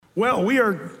Well, we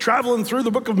are traveling through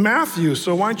the book of Matthew,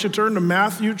 so why don't you turn to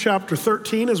Matthew chapter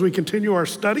 13 as we continue our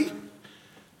study.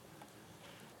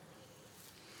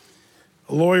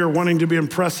 A lawyer wanting to be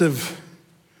impressive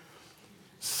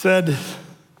said,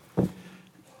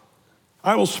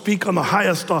 "I will speak on the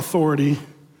highest authority,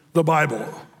 the Bible."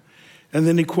 And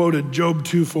then he quoted Job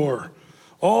 2:4,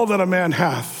 "All that a man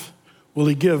hath will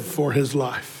he give for his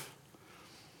life."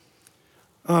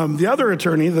 The other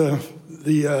attorney,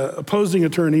 the opposing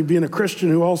attorney, being a Christian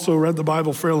who also read the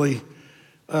Bible fairly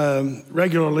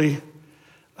regularly,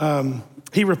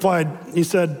 he replied, he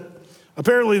said,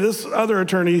 "Apparently this other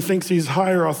attorney thinks he's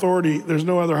higher authority. There's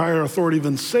no other higher authority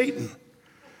than Satan."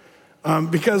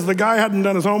 Because the guy hadn't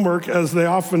done his homework, as they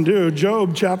often do.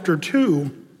 Job chapter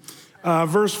 2,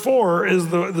 verse 4 is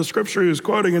the scripture he was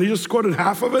quoting, and he just quoted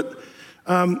half of it.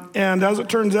 And as it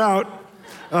turns out,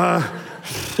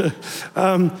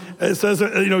 it says,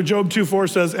 Job 2:4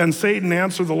 says, "And Satan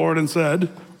answered the Lord and said,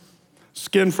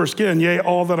 skin for skin, yea,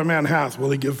 all that a man hath will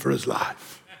he give for his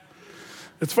life."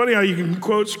 It's funny how you can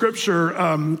quote scripture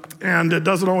and it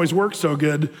doesn't always work so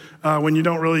good when you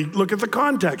don't really look at the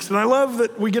context. And I love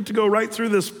that we get to go right through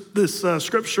this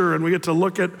scripture and we get to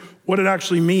look at what it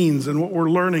actually means and what we're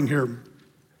learning here.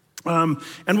 And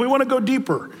we want to go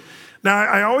deeper. Now,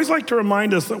 I always like to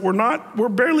remind us that we're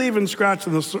barely even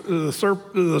scratching the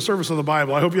surface of the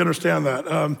Bible. I hope you understand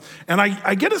that. And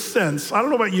I get a sense, I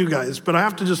don't know about you guys, but I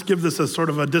have to just give this as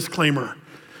sort of a disclaimer.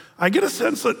 I get a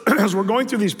sense that as we're going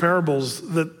through these parables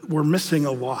that we're missing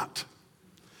a lot.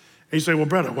 And you say, "Well,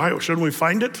 Brett, why shouldn't we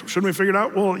find it? Shouldn't we figure it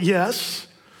out?" Well, yes,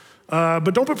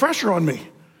 but don't put pressure on me.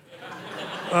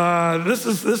 This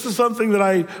is something that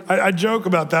I joke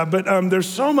about that, but there's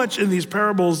so much in these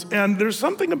parables, and there's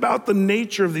something about the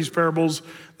nature of these parables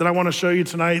that I want to show you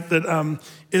tonight that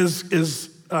is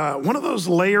one of those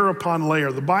layer upon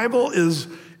layer. The Bible is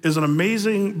an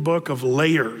amazing book of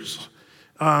layers.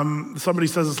 Somebody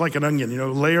says it's like an onion,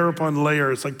 layer upon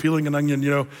layer. It's like peeling an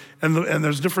onion, and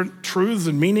there's different truths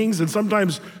and meanings, and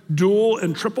sometimes dual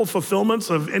and triple fulfillments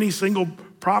of any single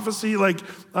prophecy.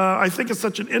 I think it's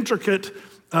such an intricate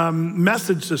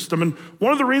message system. And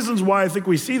one of the reasons why I think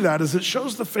we see that is it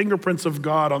shows the fingerprints of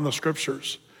God on the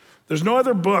scriptures. There's no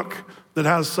other book that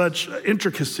has such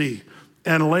intricacy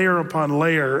and layer upon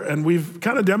layer. And we've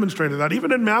kind of demonstrated that.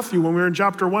 Even in Matthew, when we were in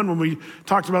chapter 1, when we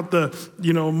talked about the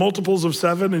multiples of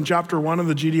 7 in chapter 1 of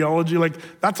the genealogy,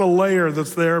 that's a layer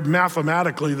that's there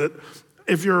mathematically that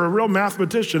if you're a real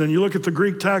mathematician and you look at the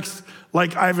Greek text,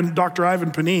 like Dr.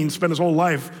 Ivan Panin spent his whole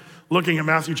life looking at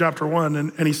Matthew chapter 1,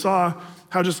 and he saw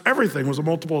how just everything was a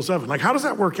multiple of 7. How does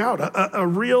that work out? A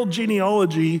real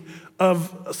genealogy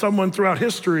of someone throughout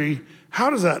history,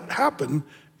 how does that happen?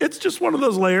 It's just one of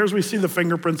those layers. We see the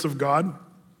fingerprints of God.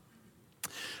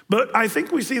 But I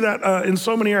think we see that in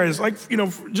so many areas.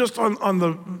 Just on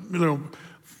the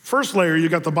first layer, you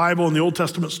got the Bible and the Old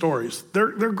Testament stories. They're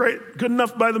great, good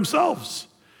enough by themselves.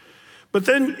 But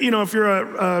then, if you're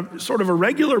a sort of a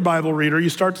regular Bible reader, you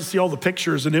start to see all the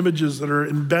pictures and images that are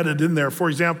embedded in there. For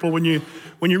example, when you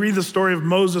read the story of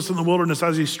Moses in the wilderness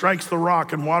as he strikes the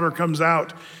rock and water comes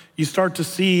out, you start to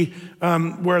see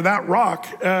where that rock,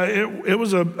 it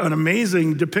was an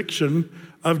amazing depiction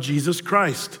of Jesus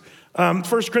Christ. 1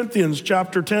 Corinthians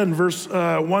chapter 10, verse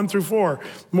 1 through 4.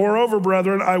 "Moreover,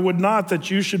 brethren, I would not that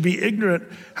you should be ignorant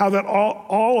how that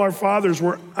all our fathers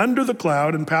were under the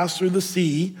cloud and passed through the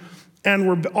sea, and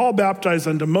were all baptized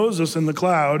unto Moses in the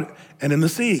cloud and in the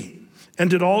sea,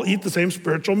 and did all eat the same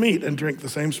spiritual meat and drink the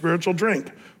same spiritual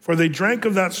drink. For they drank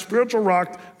of that spiritual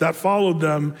rock that followed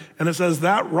them." And it says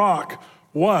that rock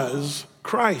was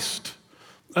Christ.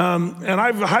 And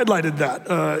I've highlighted that,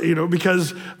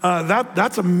 because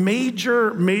that's a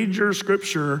major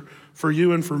scripture for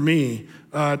you and for me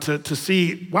to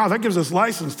see. Wow, that gives us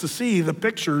license to see the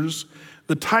pictures,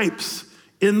 the types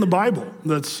in the Bible.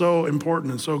 That's so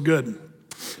important and so good.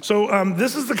 So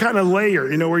this is the kind of layer,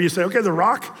 where you say, okay, the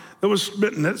rock that was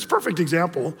smitten, it's a perfect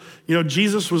example.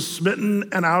 Jesus was smitten,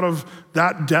 and out of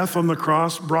that death on the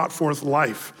cross brought forth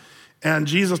life. And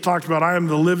Jesus talked about, "I am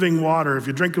the living water. If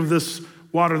you drink of this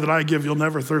water that I give, you'll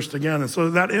never thirst again." And so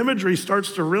that imagery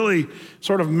starts to really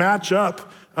sort of match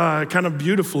up kind of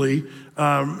beautifully.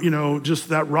 Just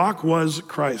that rock was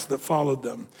Christ that followed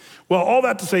them. Well, all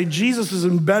that to say, Jesus is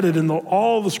embedded in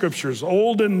all the scriptures,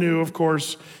 old and new, of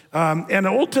course. And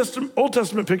Old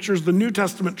Testament pictures the New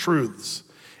Testament truths.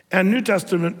 And New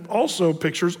Testament also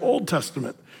pictures Old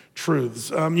Testament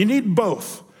truths. You need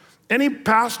both. Any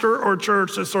pastor or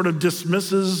church that sort of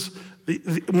dismisses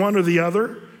the one or the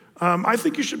other, I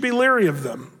think you should be leery of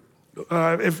them.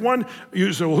 If one,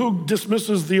 you say, well, who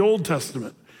dismisses the Old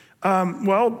Testament?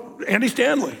 Well, Andy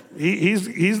Stanley,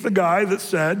 he's the guy that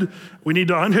said we need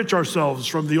to unhitch ourselves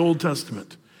from the Old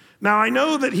Testament. Now, I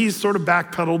know that he's sort of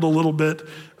backpedaled a little bit,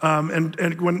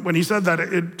 and when he said that,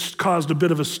 it caused a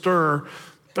bit of a stir,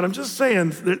 but I'm just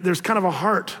saying there's kind of a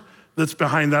heart that's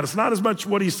behind that. It's not as much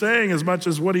what he's saying as much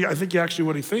as what he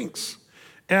thinks.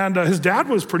 And his dad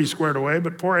was pretty squared away,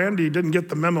 but poor Andy didn't get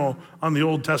the memo on the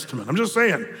Old Testament. I'm just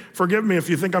saying, forgive me if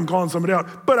you think I'm calling somebody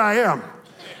out, but I am.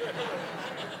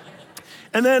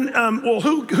 And then,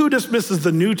 who dismisses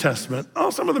the New Testament? Oh,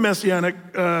 some of the Messianic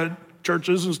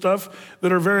churches and stuff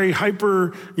that are very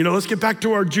hyper, let's get back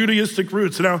to our Judaistic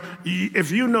roots. Now,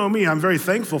 if you know me, I'm very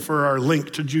thankful for our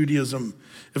link to Judaism.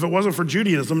 If it wasn't for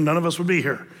Judaism, none of us would be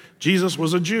here. Jesus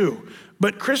was a Jew.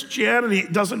 But Christianity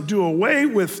doesn't do away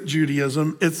with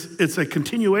Judaism. It's a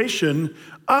continuation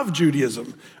of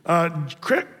Judaism.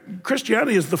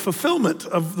 Christianity is the fulfillment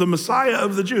of the Messiah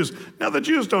of the Jews. Now, the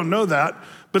Jews don't know that,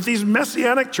 but these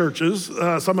Messianic churches,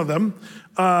 some of them,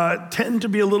 tend to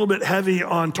be a little bit heavy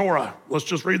on Torah. Let's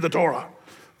just read the Torah.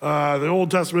 The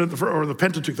Old Testament, or the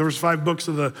Pentateuch, the first 5 books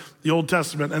of the Old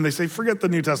Testament, and they say, forget the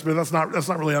New Testament, that's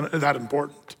not really that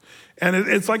important. And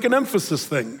it's like an emphasis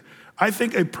thing. I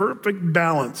think a perfect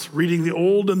balance, reading the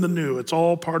old and the new, it's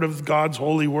all part of God's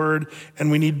holy word, and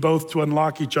we need both to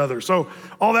unlock each other. So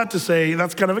all that to say,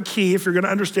 that's kind of a key if you're gonna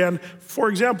understand, for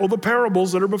example, the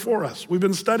parables that are before us. We've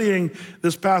been studying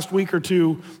this past week or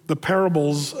two, the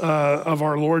parables of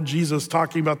our Lord Jesus,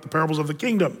 talking about the parables of the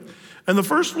kingdom. And the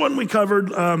first one we covered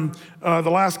the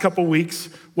last couple weeks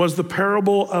was the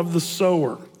parable of the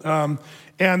sower.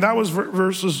 And that was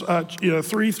verses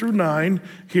 3 through 9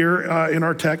 here in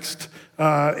our text.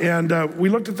 And we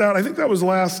looked at that, I think that was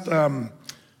last, a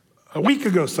week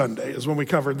ago Sunday is when we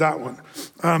covered that one.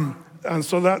 And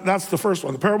so that's the first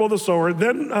one, the parable of the sower.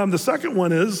 Then the second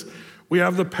one is, we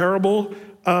have the parable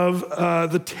of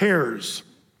the tares.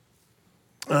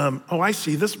 I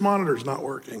see, this monitor's not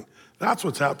working. That's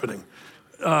what's happening.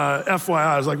 FYI,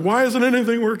 I was like, why isn't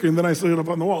anything working? Then I see it up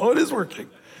on the wall. Oh, it is working.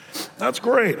 That's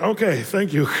great. Okay,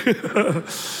 thank you. I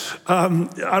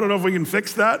don't know if we can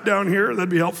fix that down here. That'd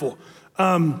be helpful.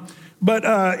 But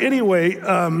anyway,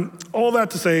 all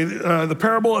that to say, the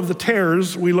parable of the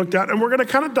tares we looked at, and we're going to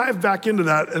kind of dive back into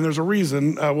that, and there's a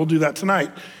reason we'll do that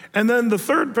tonight. And then the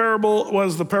third parable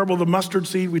was the parable of the mustard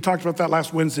seed. We talked about that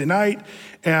last Wednesday night.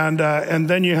 And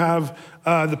then you have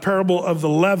the parable of the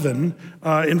leaven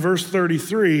in verse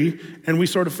 33. And we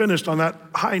sort of finished on that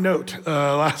high note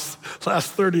last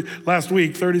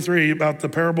week, 33, about the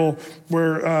parable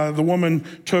where the woman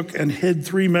took and hid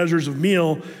 3 measures of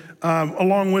meal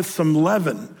along with some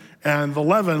leaven. And the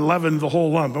leaven leavened the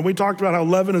whole lump. And we talked about how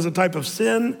leaven is a type of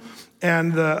sin.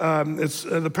 And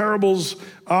the parables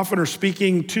often are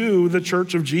speaking to the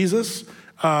church of Jesus.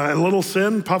 A little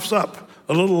sin puffs up.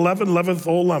 A little leaven leaveneth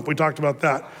the whole lump. We talked about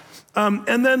that.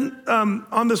 And then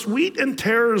on this wheat and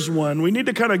tares one, we need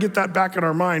to kind of get that back in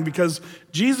our mind because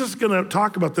Jesus is going to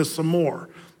talk about this some more,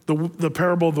 the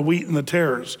parable of the wheat and the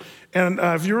tares. And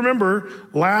if you remember,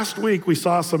 last week we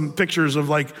saw some pictures of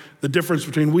like the difference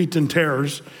between wheat and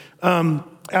tares.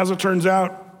 As it turns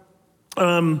out,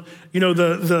 the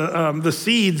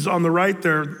seeds on the right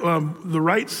there, the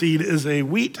right seed is a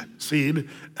wheat seed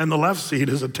and the left seed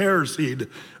is a tare seed,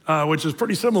 which is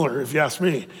pretty similar if you ask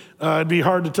me. It'd be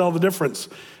hard to tell the difference.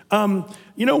 One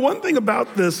thing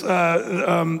about this,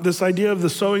 this idea of the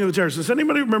sowing of the tares, does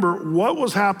anybody remember what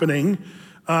was happening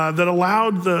that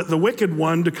allowed the wicked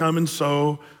one to come and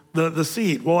sow the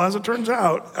seed? Well, as it turns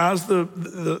out, as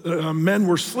the men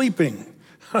were sleeping,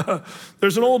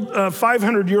 there's an old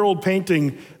 500-year-old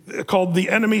painting called The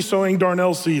Enemy Sowing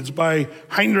Darnel Seeds by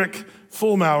Heinrich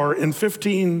Füllmauer in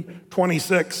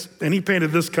 1526. And he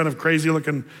painted this kind of crazy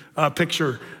looking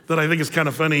picture that I think is kind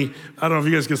of funny. I don't know if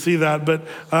you guys can see that, but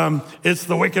it's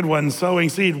the wicked one sowing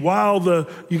seed. While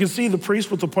you can see the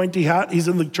priest with the pointy hat, he's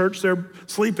in the church there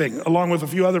sleeping along with a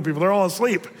few other people. They're all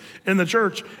asleep in the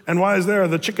church. And while he's there,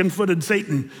 the chicken-footed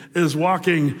Satan is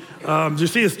walking. Do you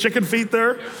see his chicken feet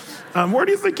there? Where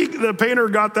do you think the painter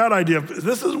got that idea?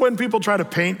 This is when people try to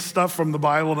paint stuff from the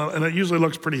Bible, and it usually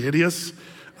looks pretty hideous.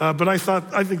 But I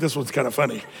think this one's kind of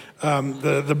funny.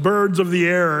 The birds of the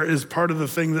air is part of the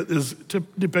thing that is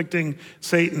depicting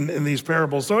Satan in these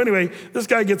parables. So anyway, this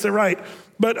guy gets it right.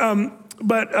 But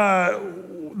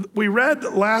we read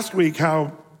last week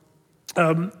how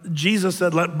Jesus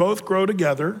said, let both grow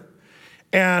together.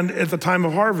 And at the time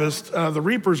of harvest, the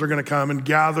reapers are going to come and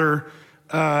gather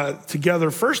together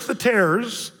first the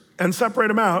tares and separate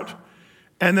them out,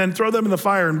 and then throw them in the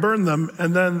fire and burn them,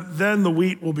 and then the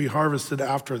wheat will be harvested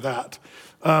after that.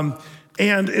 And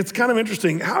it's kind of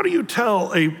interesting. How do you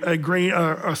tell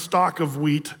a stock of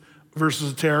wheat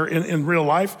versus a tare in real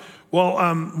life? Well,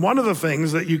 one of the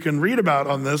things that you can read about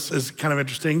on this is kind of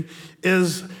interesting,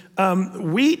 is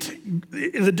wheat,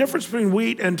 the difference between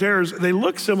wheat and tares, they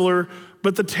look similar,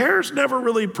 but the tares never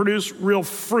really produce real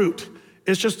fruit.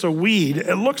 It's just a weed.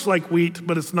 It looks like wheat,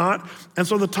 but it's not. And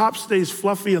so the top stays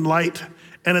fluffy and light,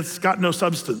 and it's got no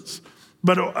substance.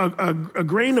 But a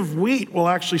grain of wheat will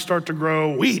actually start to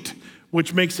grow wheat,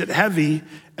 which makes it heavy.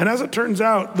 And as it turns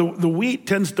out, the wheat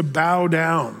tends to bow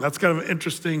down. That's kind of an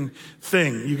interesting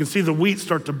thing. You can see the wheat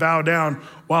start to bow down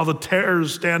while the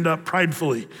tares stand up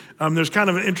pridefully. There's kind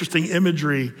of an interesting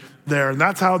imagery there. And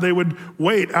that's how they would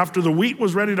wait. After the wheat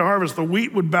was ready to harvest, the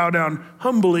wheat would bow down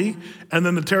humbly, and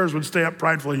then the tares would stay up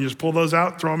pridefully. You just pull those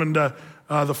out, throw them into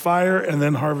the fire, and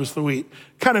then harvest the wheat.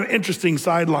 Kind of interesting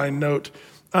sideline note.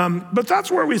 But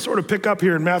that's where we sort of pick up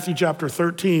here in Matthew chapter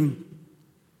 13.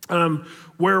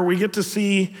 Where we get to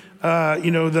see, some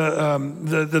of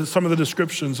the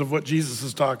descriptions of what Jesus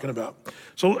is talking about.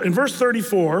 So in verse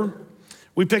 34,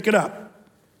 we pick it up.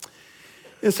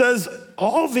 It says,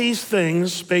 all these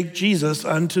things spake Jesus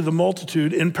unto the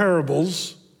multitude in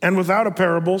parables, and without a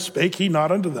parable spake he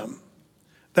not unto them,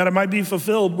 that it might be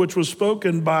fulfilled which was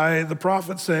spoken by the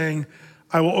prophet, saying,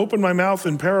 I will open my mouth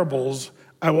in parables,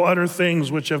 I will utter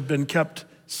things which have been kept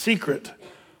secret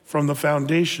from the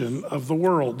foundation of the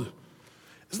world.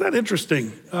 Isn't that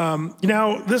interesting?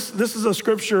 This is a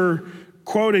scripture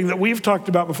quoting that we've talked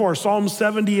about before, Psalm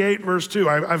 78, verse 2.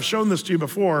 I've shown this to you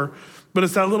before, but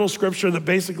it's that little scripture that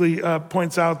basically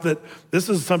points out that this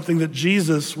is something that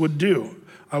Jesus would do.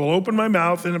 I will open my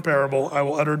mouth in a parable, I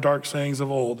will utter dark sayings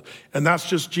of old. And that's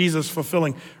just Jesus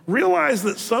fulfilling. Realize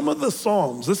that some of the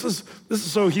Psalms, this is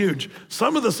so huge,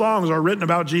 some of the Psalms are written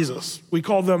about Jesus. We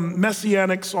call them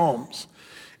messianic Psalms.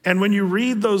 And when you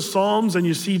read those Psalms and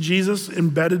you see Jesus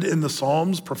embedded in the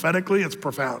Psalms prophetically, it's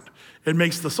profound. It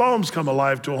makes the Psalms come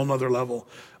alive to a whole nother level.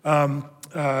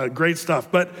 Great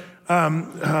stuff. But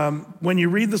when you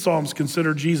read the Psalms,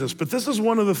 consider Jesus. But this is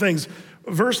one of the things.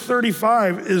 Verse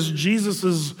 35 is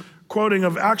Jesus's quoting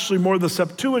of actually more the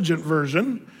Septuagint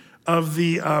version of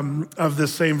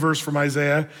this same verse from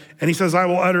Isaiah. And he says, I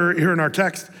will utter, here in our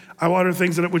text, I will utter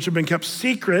things which have been kept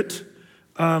secret.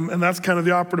 And that's kind of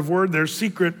the operative word there,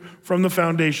 secret from the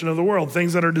foundation of the world,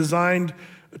 things that are designed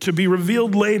to be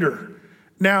revealed later.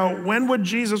 Now, when would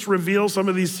Jesus reveal some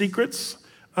of these secrets?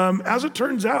 As it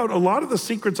turns out, a lot of the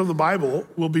secrets of the Bible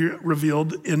will be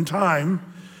revealed in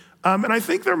time. And I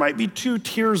think there might be two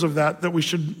tiers of that we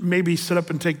should maybe sit up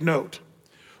and take note.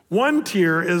 One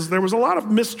tier is there was a lot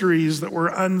of mysteries that were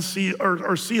unsealed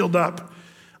or sealed up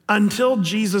until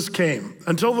Jesus came,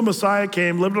 until the Messiah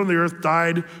came, lived on the earth,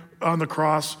 died on the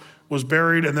cross, was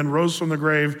buried, and then rose from the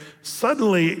grave.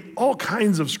 Suddenly, all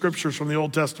kinds of scriptures from the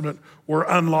Old Testament were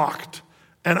unlocked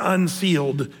and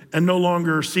unsealed and no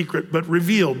longer secret, but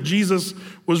revealed. Jesus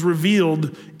was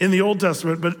revealed in the Old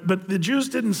Testament, but the Jews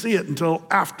didn't see it until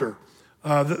after.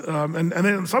 And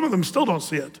then some of them still don't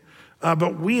see it.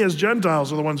 But we as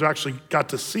Gentiles are the ones who actually got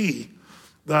to see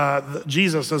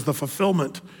Jesus as the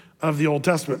fulfillment of the Old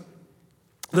Testament.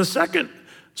 The second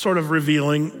sort of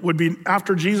revealing would be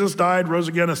after Jesus died, rose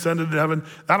again, ascended to heaven.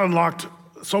 That unlocked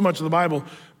so much of the Bible.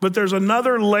 But there's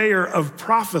another layer of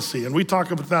prophecy, and we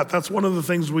talk about that. That's one of the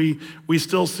things we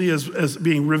still see as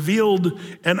being revealed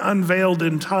and unveiled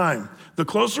in time. The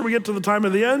closer we get to the time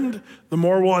of the end, the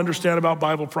more we'll understand about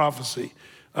Bible prophecy.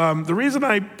 The reason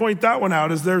I point that one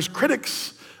out is there's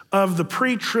critics of the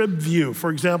pre-trib view. For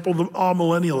example, the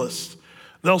amillennialists.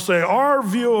 They'll say, our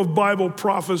view of Bible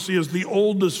prophecy is the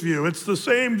oldest view. It's the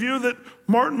same view that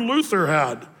Martin Luther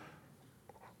had.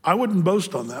 I wouldn't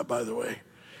boast on that, by the way,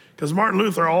 because Martin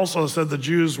Luther also said the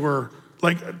Jews were,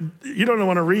 like, you don't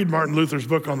want to read Martin Luther's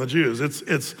book on the Jews.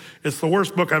 It's the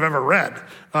worst book I've ever read,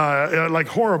 like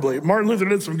horribly. Martin Luther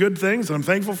did some good things, and I'm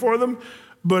thankful for them,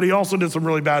 but he also did some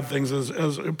really bad things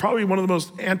as probably one of the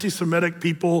most anti-Semitic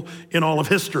people in all of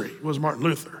history was Martin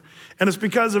Luther. And it's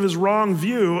because of his wrong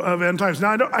view of end times.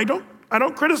 Now, I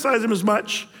don't criticize him as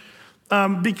much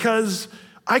because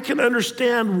I can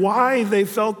understand why they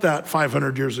felt that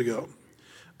 500 years ago.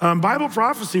 Bible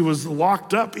prophecy was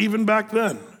locked up even back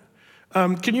then.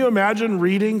 Can you imagine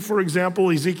reading, for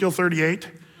example, Ezekiel 38?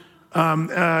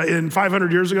 In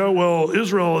 500 years ago, well,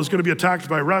 Israel is going to be attacked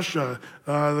by Russia,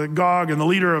 the Gog and the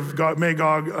leader of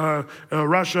Magog,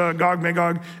 Russia, Gog,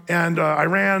 Magog, and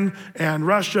Iran, and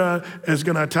Russia is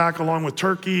going to attack along with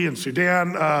Turkey and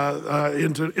Sudan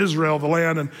into Israel, the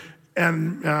land,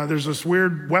 and there's this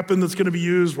weird weapon that's going to be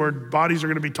used where bodies are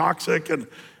going to be toxic. And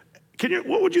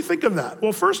what would you think of that?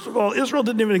 Well, first of all, Israel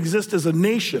didn't even exist as a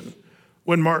nation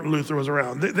when Martin Luther was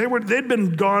around. They'd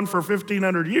been gone for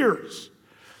 1,500 years.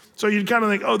 So you'd kind of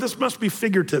think, oh, this must be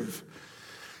figurative.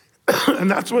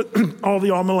 And that's what all the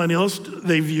amillennialists,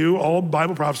 they view all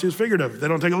Bible prophecy as figurative. They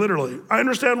don't take it literally. I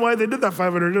understand why they did that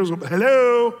 500 years ago.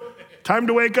 Hello, time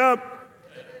to wake up.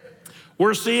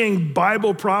 We're seeing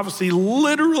Bible prophecy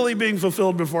literally being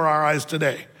fulfilled before our eyes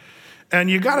today. And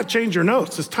you got to change your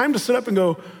notes. It's time to sit up and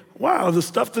go, wow, the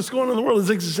stuff that's going on in the world is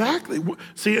exactly.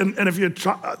 See, and if you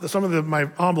some of my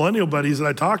amillennial buddies that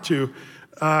I talk to,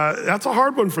 that's a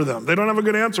hard one for them. They don't have a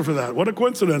good answer for that. What a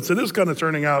coincidence. It is kind of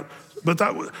turning out. But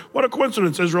what a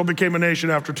coincidence. Israel became a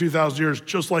nation after 2,000 years,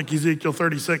 just like Ezekiel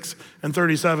 36 and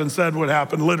 37 said would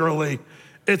happen literally.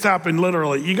 It's happened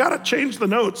literally. You got to change the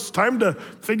notes. Time to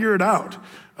figure it out.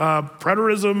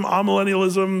 Preterism,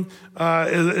 amillennialism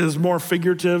is more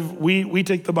figurative. We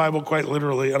take the Bible quite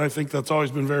literally, and I think that's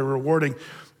always been very rewarding.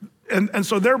 And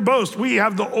so their boast, we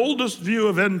have the oldest view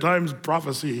of end times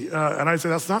prophecy. And I say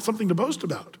that's not something to boast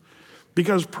about,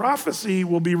 because prophecy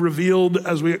will be revealed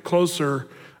as we get closer.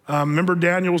 Remember,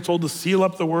 Daniel was told to seal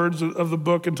up the words of the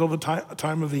book until the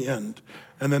time of the end.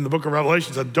 And then the book of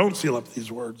Revelation said, don't seal up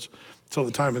these words until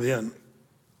the time of the end.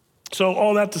 So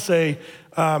all that to say,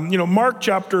 Mark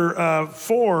chapter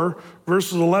 4,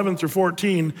 verses 11 through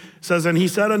 14 says, and he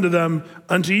said unto them,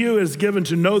 unto you is given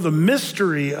to know the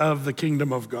mystery of the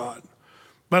kingdom of God.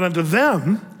 But unto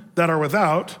them that are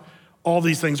without, all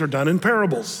these things are done in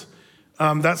parables.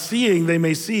 That seeing they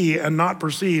may see and not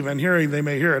perceive, and hearing they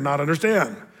may hear and not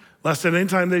understand, lest at any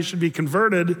time they should be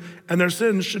converted and their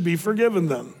sins should be forgiven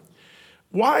them.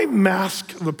 Why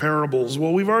mask the parables?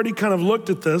 Well, we've already kind of looked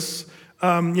at this.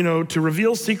 To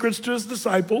reveal secrets to his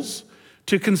disciples,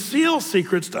 to conceal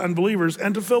secrets to unbelievers,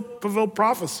 and to fulfill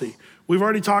prophecy. We've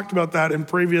already talked about that in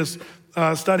previous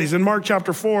studies. In Mark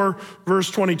chapter 4,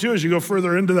 verse 22, as you go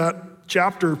further into that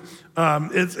chapter,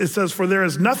 it says, for there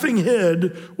is nothing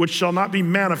hid which shall not be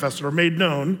manifested or made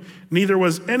known, neither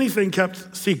was anything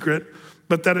kept secret,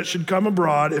 but that it should come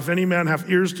abroad. If any man have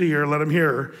ears to hear, let him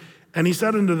hear. And he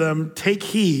said unto them, take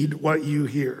heed what you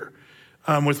hear.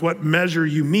 With what measure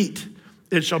you meet,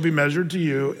 it shall be measured to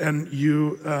you, and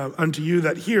unto you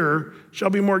that hear shall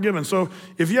be more given. So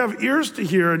if you have ears to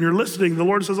hear and you're listening, the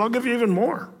Lord says, I'll give you even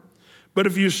more. But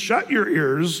if you shut your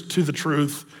ears to the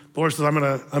truth, the Lord says, I'm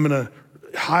gonna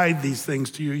hide these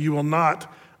things to you. You will not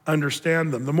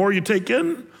understand them. The more you take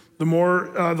in, the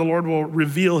more the Lord will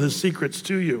reveal his secrets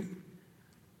to you.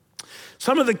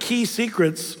 Some of the key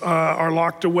secrets are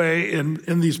locked away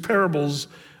in these parables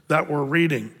that we're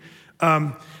reading.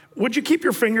 Would you keep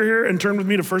your finger here and turn with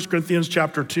me to 1 Corinthians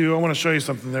chapter 2? I want to show you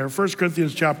something there. 1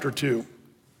 Corinthians chapter 2.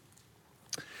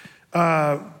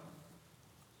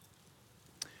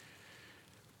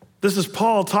 This is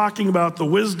Paul talking about the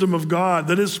wisdom of God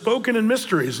that is spoken in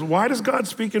mysteries. Why does God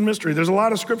speak in mystery? There's a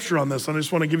lot of scripture on this, and I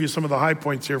just want to give you some of the high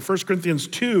points here. 1 Corinthians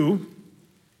 2.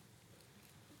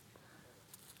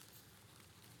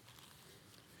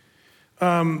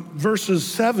 Verses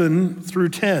 7 through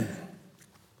 10.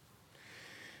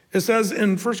 It says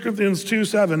in 1 Corinthians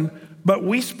 2:7, but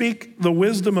we speak the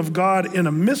wisdom of God in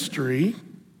a mystery,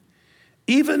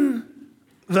 even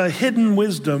the hidden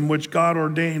wisdom which God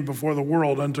ordained before the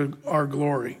world unto our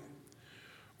glory,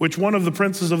 which one of the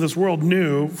princes of this world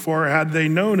knew, for had they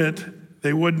known it,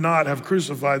 they would not have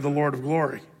crucified the Lord of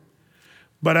glory.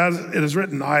 But as it is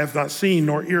written, eye hath not seen,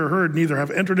 nor ear heard, neither have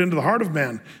entered into the heart of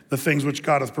man the things which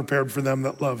God hath prepared for them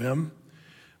that love him.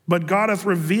 But God hath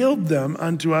revealed them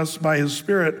unto us by his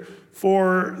Spirit,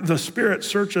 for the Spirit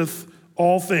searcheth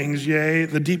all things, yea,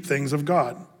 the deep things of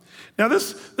God. Now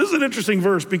this is an interesting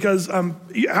verse, because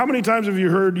how many times have you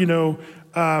heard,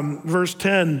 verse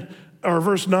 10 or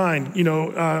verse 9,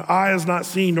 eye has not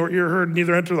seen nor ear heard,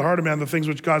 neither enter the heart of man the things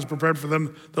which God has prepared for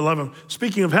them that love him.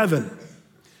 Speaking of heaven.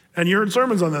 And you heard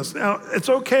sermons on this. Now, it's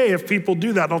okay if people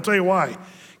do that, and I'll tell you why.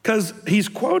 Because he's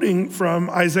quoting from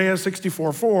Isaiah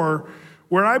 64:4,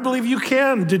 where I believe you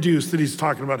can deduce that he's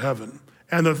talking about heaven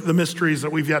and the mysteries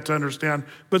that we've yet to understand,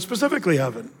 but specifically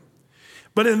heaven.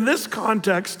 But in this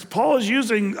context, Paul is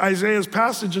using Isaiah's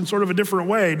passage in sort of a different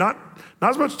way, not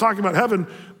as much talking about heaven,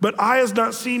 but eye has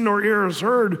not seen nor ear has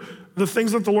heard the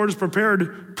things that the Lord has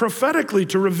prepared prophetically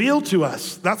to reveal to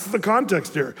us. That's the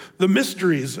context here, the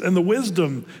mysteries and the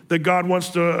wisdom that God wants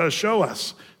to show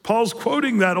us. Paul's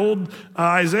quoting that old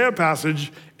Isaiah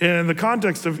passage, and the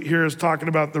context of here is talking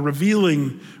about the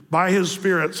revealing by his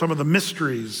Spirit some of the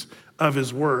mysteries of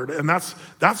his word. And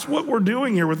that's what we're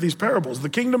doing here with these parables. The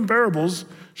kingdom parables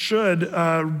should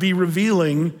be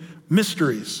revealing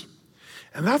mysteries.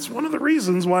 And that's one of the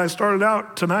reasons why I started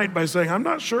out tonight by saying, I'm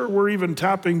not sure we're even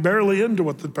tapping barely into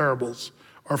what the parables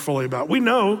are fully about. We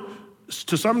know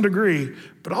to some degree,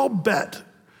 but I'll bet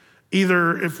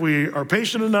either if we are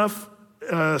patient enough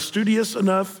studious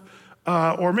enough,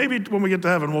 or maybe when we get to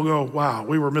heaven, we'll go, wow,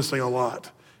 we were missing a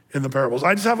lot in the parables.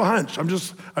 I just have a hunch. I'm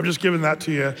just giving that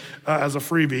to you as a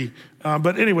freebie.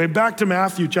 But anyway, back to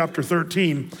Matthew chapter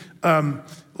 13.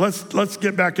 Let's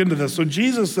get back into this. So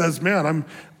Jesus says, man,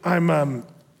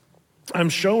 I'm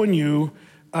showing you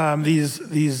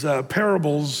these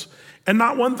parables, and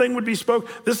not one thing would be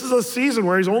spoke. This is a season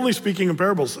where he's only speaking in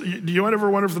parables. Do you ever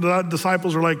wonder if the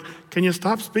disciples are like, can you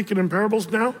stop speaking in parables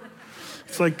now?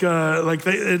 It's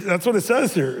that's what it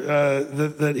says here,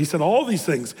 that he said all these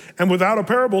things. And without a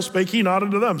parable spake he not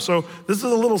unto them. So this is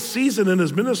a little season in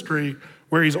his ministry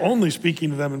where he's only speaking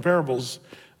to them in parables.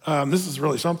 This is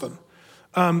really something.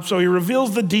 So he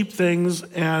reveals the deep things,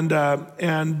 and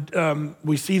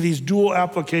we see these dual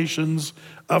applications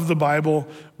of the Bible,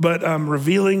 but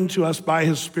revealing to us by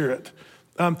his Spirit.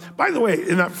 By the way,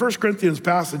 in that 1 Corinthians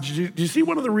passage, do you see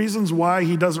one of the reasons why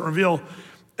he doesn't reveal?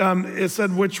 It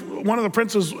said, which one of the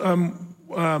princes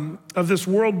of this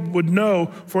world would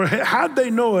know, for had they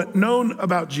known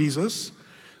about Jesus,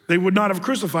 they would not have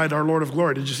crucified our Lord of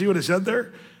glory. Did you see what it said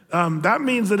there? That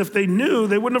means that if they knew,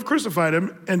 they wouldn't have crucified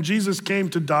him, and Jesus came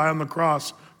to die on the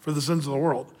cross for the sins of the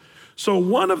world. So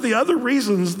one of the other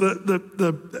reasons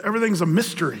that everything's a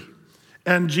mystery,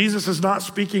 and Jesus is not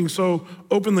speaking so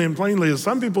openly and plainly, is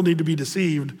some people need to be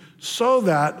deceived so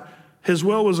that his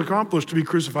will was accomplished to be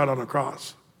crucified on a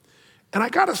cross. And I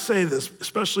gotta say this,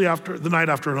 especially after the night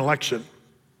after an election,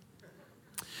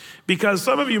 because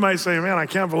some of you might say, man, I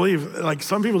can't believe, like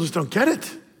some people just don't get it.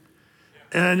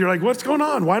 And you're like, what's going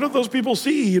on? Why don't those people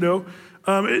see, to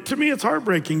me, it's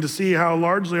heartbreaking to see how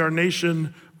largely our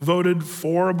nation voted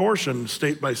for abortion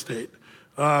state by state.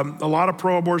 A lot of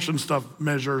pro-abortion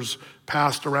measures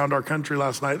passed around our country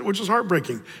last night, which is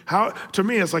heartbreaking. To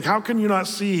me, it's like, how can you not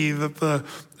see that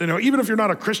even if you're not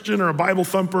a Christian or a Bible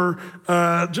thumper,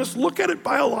 just look at it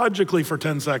biologically for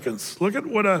 10 seconds. Look at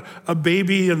what a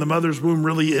baby in the mother's womb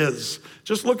really is.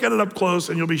 Just look at it up close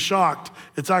and you'll be shocked.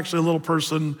 It's actually a little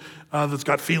person that's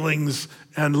got feelings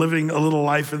and living a little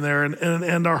life in there.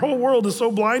 And our whole world is so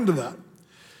blind to that.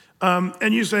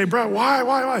 And you say, Brett,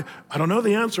 why? I don't know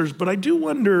the answers, but I do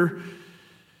wonder,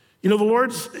 the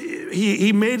Lord's,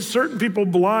 he made certain people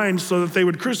blind so that they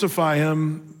would crucify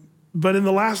him. But in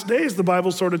the last days, the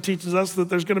Bible sort of teaches us that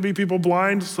there's going to be people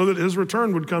blind so that his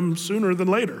return would come sooner than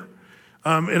later.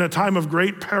 In a time of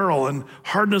great peril and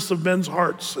hardness of men's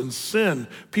hearts and sin,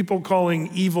 people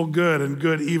calling evil good and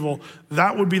good evil,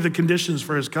 that would be the conditions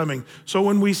for his coming. So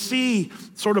when we see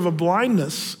sort of a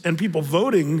blindness and people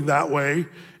voting that way,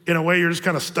 in a way you're just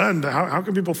kind of stunned. How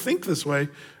can people think this way?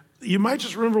 You might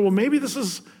just remember, well, maybe this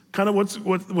is kind of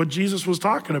what Jesus was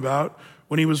talking about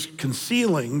when he was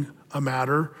concealing a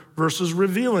matter versus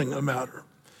revealing a matter.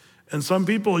 And some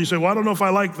people, you say, well, I don't know if I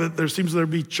like that there seems to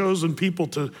be chosen people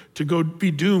to go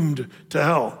be doomed to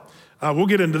hell. We'll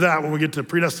get into that when we get to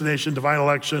predestination, divine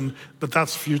election, but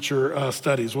that's future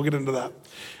studies. We'll get into that.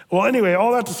 Well, anyway,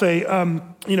 all that to say,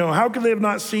 how could they have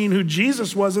not seen who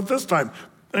Jesus was at this time?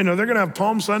 They're going to have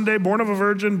Palm Sunday, born of a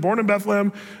virgin, born in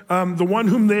Bethlehem. The one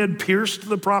whom they had pierced,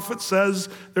 the prophet says.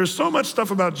 There's so much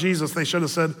stuff about Jesus, they should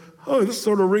have said, oh, this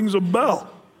sort of rings a bell.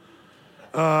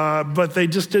 But they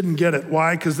just didn't get it.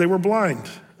 Why? Because they were blind.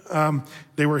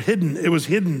 They were hidden. It was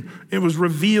hidden. It was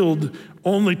revealed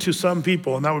only to some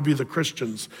people, and that would be the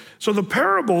Christians. So the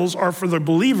parables are for the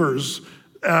believers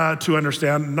to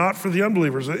understand, not for the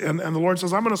unbelievers. And the Lord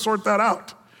says, I'm going to sort that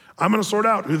out. I'm going to sort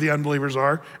out who the unbelievers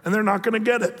are, and they're not going to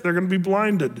get it. They're going to be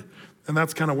blinded. And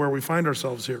that's kind of where we find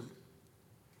ourselves here.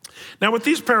 Now, with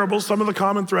these parables, some of the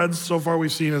common threads so far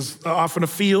we've seen is often a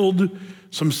field,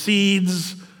 some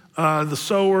seeds, the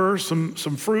sower, some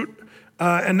fruit.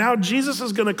 And now Jesus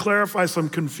is going to clarify some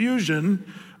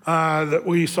confusion that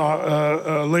we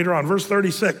saw later on. Verse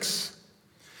 36.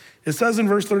 It says in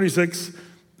verse 36,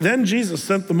 then Jesus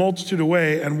sent the multitude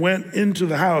away and went into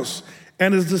the house.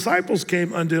 And his disciples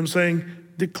came unto him, saying,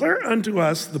 declare unto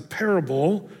us the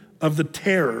parable of the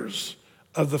tares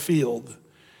of the field.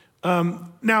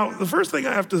 Now, the first thing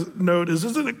I have to note is,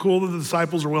 isn't it cool that the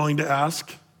disciples are willing to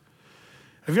ask?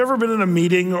 Have you ever been in a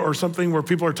meeting or something where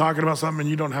people are talking about something and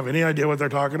you don't have any idea what they're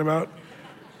talking about?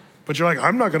 But you're like,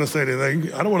 I'm not going to say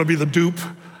anything. I don't want to be the dupe.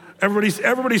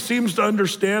 Everybody seems to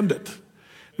understand it.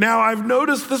 Now, I've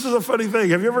noticed, this is a funny thing.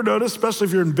 Have you ever noticed, especially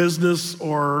if you're in business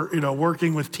or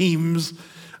working with teams,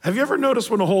 have you ever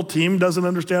noticed when a whole team doesn't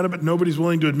understand it, but nobody's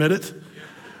willing to admit it?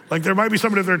 Like there might be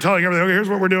somebody there telling everything, okay, here's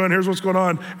what we're doing, here's what's going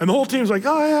on. And the whole team's like,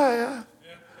 oh, yeah.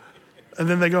 and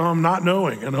then they go home not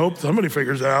knowing and hope somebody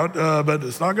figures out, but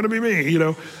it's not gonna be me,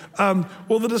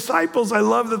 Well, the disciples, I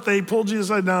love that they pulled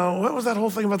Jesus aside. Now, what was that whole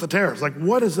thing about the tares? Like,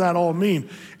 what does that all mean?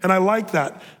 And I like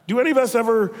that. Do any of us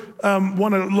ever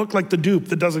wanna look like the dupe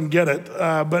that doesn't get it?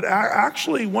 But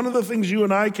actually, one of the things you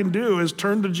and I can do is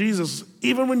turn to Jesus,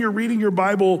 even when you're reading your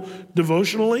Bible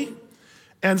devotionally,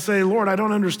 and say, Lord, I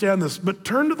don't understand this. But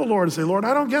turn to the Lord and say, Lord,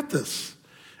 I don't get this.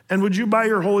 And would you, by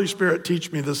your Holy Spirit,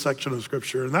 teach me this section of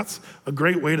Scripture? And that's a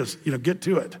great way to get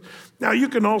to it. Now, you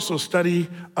can also study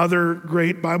other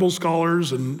great Bible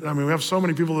scholars. And we have so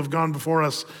many people that have gone before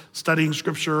us studying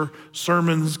Scripture,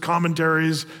 sermons,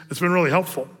 commentaries. It's been really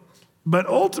helpful. But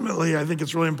ultimately, I think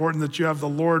it's really important that you have the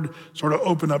Lord sort of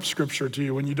open up Scripture to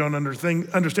you when you don't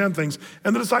understand things.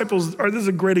 And the disciples this is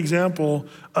a great example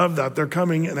of that. They're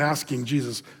coming and asking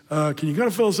Jesus, can you kind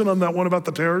of fill us in on that one about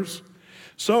the tares?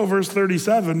 So, verse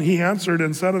 37, he answered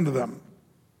and said unto them,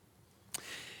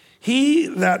 he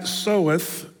that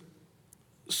soweth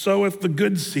the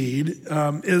good seed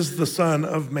is the Son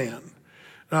of Man.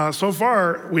 So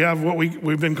far, we have what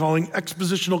we've been calling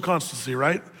expositional constancy,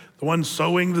 right? The one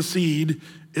sowing the seed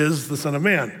is the Son of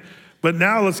Man. But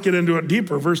now let's get into it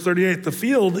deeper. Verse 38, the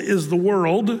field is the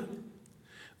world.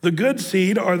 The good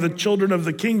seed are the children of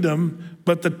the kingdom,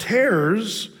 but the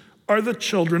tares are the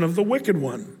children of the wicked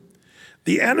one.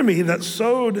 The enemy that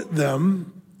sowed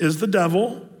them is the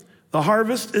devil. The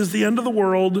harvest is the end of the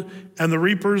world, and the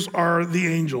reapers are the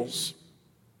angels.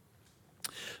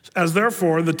 As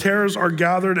therefore the tares are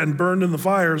gathered and burned in the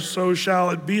fire, so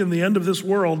shall it be in the end of this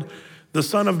world. The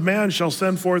Son of Man shall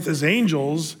send forth his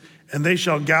angels, and they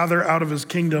shall gather out of his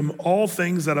kingdom all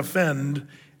things that offend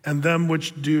and them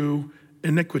which do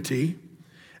iniquity,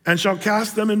 and shall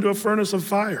cast them into a furnace of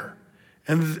fire.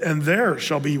 And there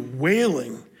shall be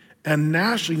wailing and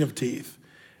gnashing of teeth.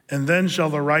 And then shall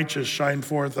the righteous shine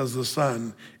forth as the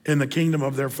sun in the kingdom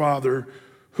of their Father.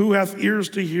 Who hath ears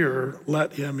to hear,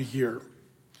 let him hear.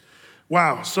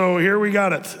 Wow, so here we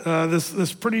got it.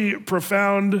 This pretty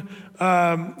profound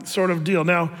sort of deal.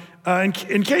 Now,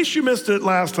 in case you missed it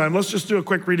last time, let's just do a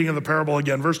quick reading of the parable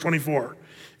again. Verse 24.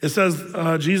 It says,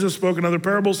 Jesus spoke another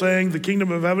parable saying, the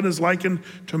kingdom of heaven is likened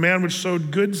to a man which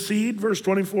sowed good seed, verse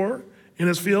 24, in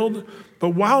his field.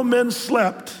 But while men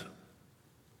slept,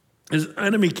 his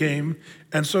enemy came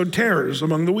and sowed tares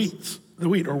among the weeds,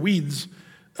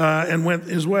 and went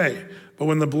his way. But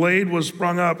when the blade was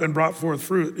sprung up and brought forth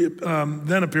fruit,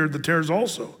 then appeared the tares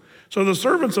also. So the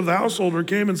servants of the householder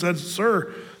came and said,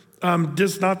 Sir,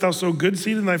 didst not thou sow good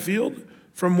seed in thy field?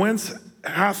 From whence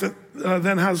hath it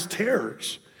then has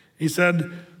tares? He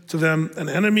said to them, an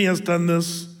enemy has done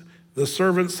this. The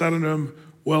servant said unto him,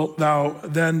 wilt thou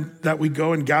then that we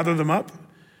go and gather them up?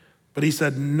 But he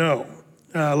said, no.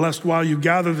 Lest while you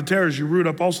gather the tares, you root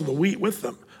up also the wheat with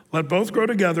them. Let both grow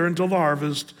together until the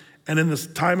harvest. And in this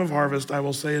time of harvest, I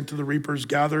will say unto the reapers,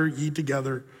 gather ye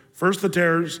together first the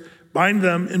tares, bind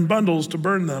them in bundles to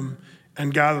burn them,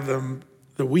 and gather them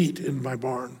the wheat in my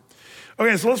barn.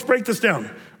 Okay, so let's break this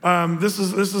down. This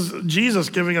is Jesus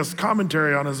giving us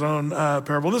commentary on his own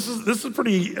parable. This is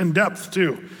pretty in depth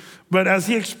too. But as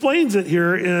he explains it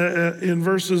here in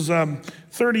verses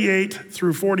 38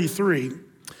 through 43.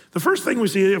 The first thing we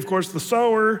see, of course, the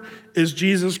sower is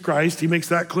Jesus Christ. He makes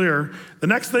that clear. The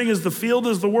next thing is the field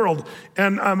is the world.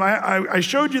 And I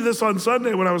showed you this on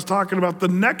Sunday when I was talking about the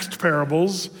next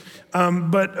parables.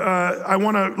 But I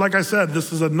want to, like I said,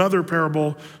 this is another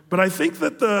parable. But I think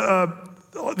that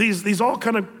these all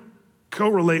kind of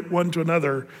correlate one to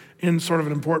another in sort of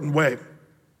an important way.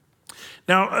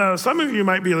 Now, some of you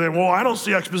might be like, well, I don't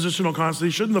see expositional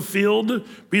constancy. Shouldn't the field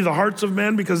be the hearts of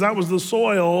men? Because that was the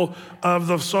soil of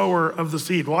the sower of the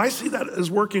seed. Well, I see that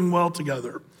as working well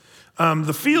together.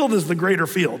 The field is the greater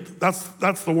field.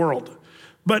 That's the world.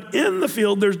 But in the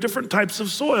field, there's different types of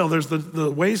soil. There's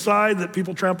the wayside that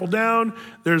people trample down.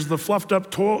 There's the fluffed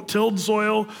up tilled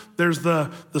soil. There's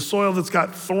the soil that's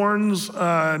got thorns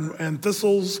and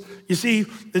thistles. You see,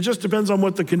 it just depends on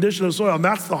what the condition of the soil, and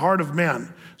that's the heart of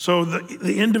man. So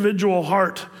the individual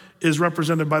heart is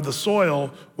represented by the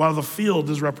soil, while the field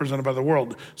is represented by the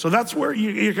world. So that's where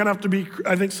you're gonna have to be,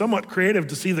 I think, somewhat creative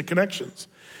to see the connections.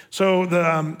 So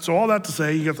all that to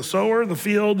say, you got the sower, the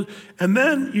field, and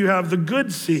then you have the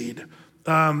good seed,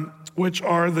 which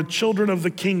are the children of the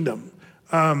kingdom.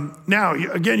 Now,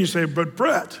 again, you say, but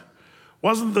Brett,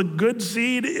 wasn't the good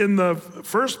seed in the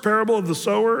first parable of the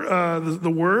sower the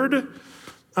word?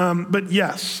 But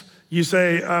yes, you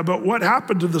say, but what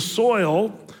happened to the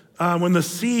soil? When the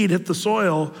seed hit the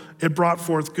soil, it brought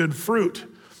forth good fruit.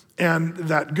 And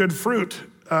that good fruit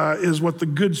is what the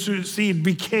good seed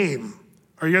became.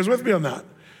 Are you guys with me on that?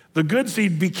 The good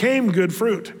seed became good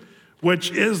fruit.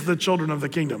 which is the children of the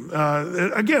kingdom.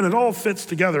 Again, it all fits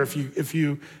together if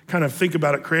you kind of think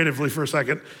about it creatively for a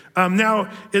second.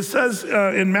 Now, it says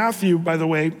in Matthew, by the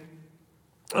way,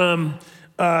 7,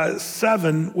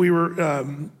 we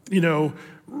were,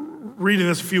 reading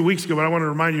this a few weeks ago, but I want to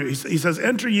remind you, he says,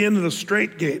 enter ye into the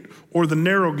straight gate or the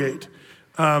narrow gate.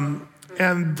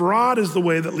 And broad is the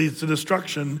way that leads to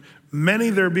destruction. Many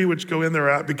there be which go in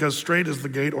thereat, because straight is the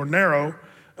gate, or narrow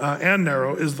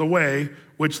is the way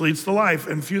which leads to life,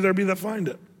 and few there be that find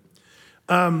it.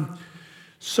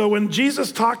 So when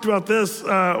Jesus talked about this,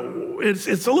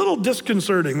 it's a little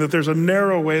disconcerting that there's a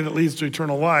narrow way that leads to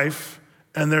eternal life,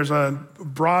 and there's a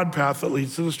broad path that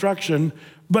leads to destruction.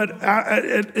 But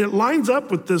it lines up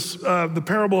with this, the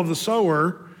parable of the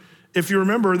sower. If you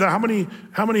remember that,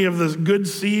 how many of the good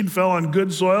seed fell on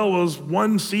good soil? Was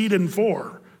 1 seed in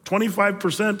 4.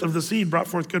 25% of the seed brought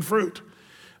forth good fruit.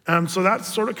 So that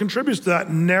sort of contributes to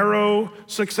that narrow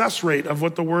success rate of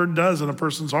what the word does in a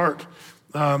person's heart.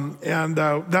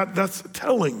 That's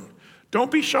telling. Don't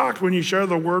be shocked when you share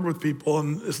the word with people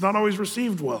and it's not always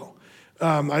received well.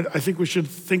 I think we should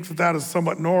think that is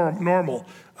somewhat normal.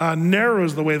 Narrow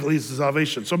is the way that leads to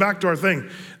salvation. So back to our thing.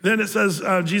 Then it says,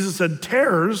 Jesus said,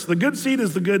 tares, the good seed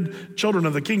is the good children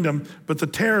of the kingdom, but the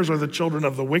tares are the children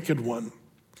of the wicked one.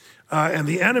 And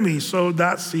the enemy sowed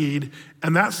that seed,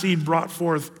 and that seed brought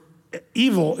forth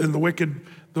evil in the wicked,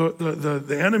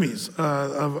 the enemies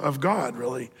of God,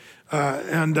 really.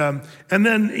 And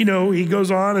then, he goes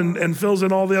on and fills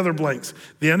in all the other blanks.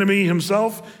 The enemy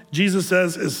himself, Jesus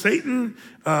says, is Satan.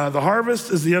 The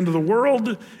harvest is the end of the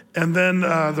world. And then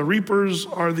the reapers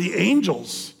are the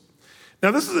angels.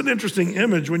 Now, this is an interesting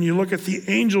image when you look at the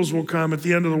angels will come at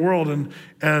the end of the world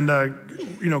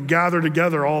and gather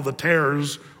together all the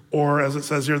tares, or as it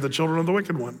says here, the children of the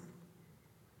wicked one.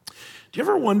 Do you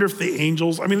ever wonder if the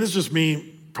angels, this is just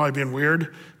me probably being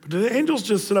weird, but do the angels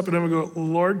just sit up in heaven and go,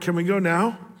 Lord, can we go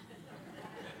now?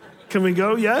 Can we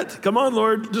go yet? Come on,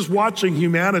 Lord. Just watching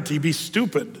humanity be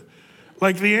stupid.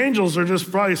 Like the angels are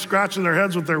just probably scratching their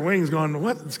heads with their wings going,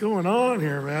 what's going on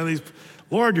here, man?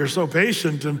 Lord, you're so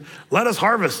patient, and let us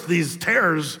harvest these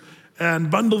tares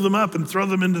and bundle them up and throw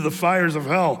them into the fires of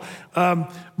hell.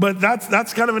 But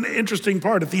that's kind of an interesting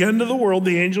part. At the end of the world,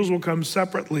 the angels will come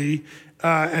separately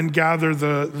and gather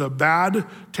the bad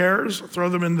tares, throw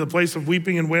them in the place of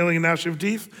weeping and wailing and gnashing of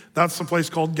teeth. That's the place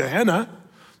called Gehenna,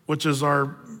 which is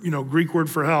our Greek word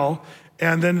for hell.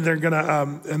 And then they're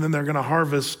gonna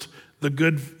harvest the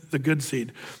good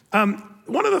seed.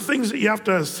 One of the things that you have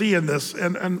to see in this,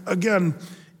 and again,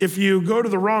 if you go to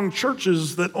the wrong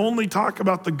churches that only talk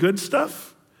about the good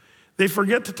stuff, they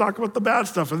forget to talk about the bad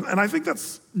stuff. And I think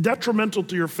that's detrimental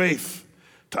to your faith,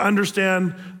 to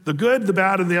understand the good, the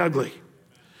bad, and the ugly.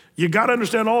 You got to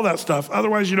understand all that stuff,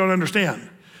 otherwise you don't understand.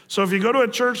 So if you go to a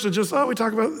church that just, we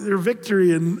talk about your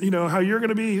victory and how you're going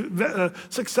to be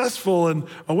successful and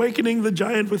awakening the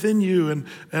giant within you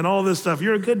and all this stuff.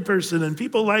 You're a good person and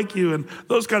people like you, and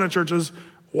those kind of churches,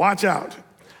 watch out.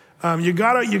 You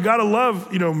gotta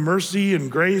love, mercy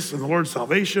and grace and the Lord's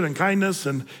salvation and kindness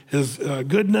and his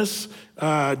goodness,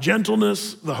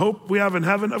 gentleness, the hope we have in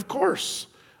heaven. Of course,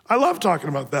 I love talking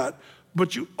about that.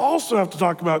 But you also have to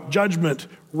talk about judgment,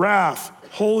 wrath,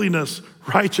 holiness,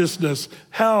 righteousness,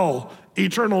 hell,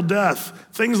 eternal death,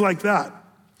 things like that.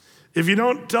 If you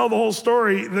don't tell the whole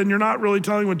story, then you're not really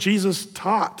telling what Jesus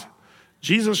taught.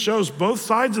 Jesus shows both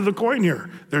sides of the coin here.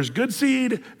 There's good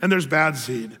seed and there's bad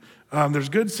seed. There's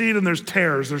good seed and there's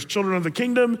tares. There's children of the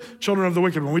kingdom, children of the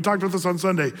wicked one. We talked about this on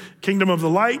Sunday. Kingdom of the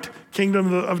light,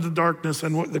 kingdom of the darkness.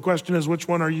 And the question is, which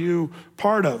one are you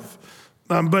part of?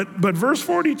 But verse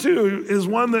 42 is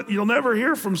one that you'll never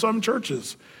hear from some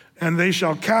churches. And they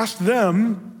shall cast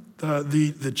them,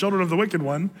 the children of the wicked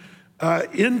one,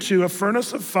 into a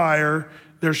furnace of fire.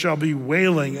 There shall be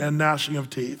wailing and gnashing of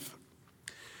teeth.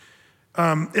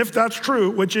 If that's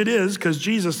true, which it is, because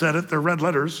Jesus said it, they're red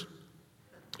letters,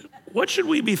 what should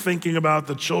we be thinking about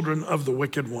the children of the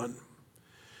wicked one?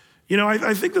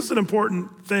 I think this is an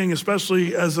important thing,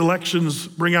 especially as elections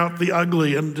bring out the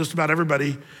ugly in just about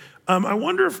everybody. I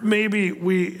wonder if maybe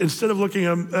we, instead of looking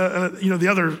at the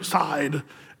other side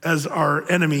as our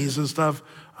enemies and stuff,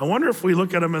 I wonder if we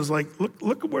look at them as like,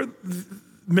 look at where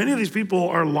many of these people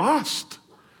are lost,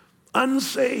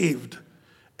 unsaved,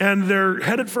 and they're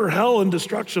headed for hell and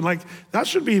destruction. Like, that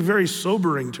should be very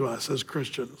sobering to us as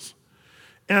Christians.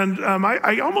 And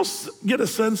I almost get a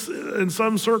sense in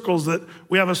some circles that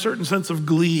we have a certain sense of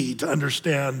glee to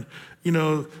understand,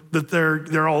 that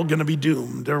they're all going to be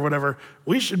doomed or whatever.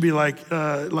 We should be like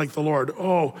the Lord.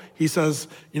 Oh, he says,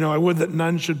 I would that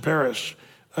none should perish.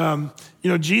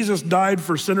 Jesus died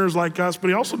for sinners like us, but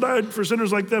he also died for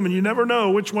sinners like them. And you never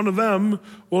know which one of them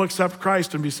will accept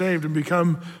Christ and be saved and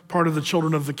become part of the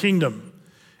children of the kingdom.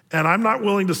 And I'm not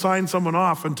willing to sign someone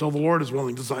off until the Lord is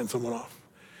willing to sign someone off.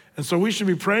 And so we should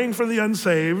be praying for the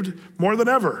unsaved more than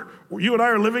ever. You and I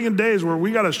are living in days where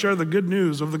we got to share the good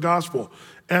news of the gospel.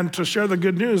 And to share the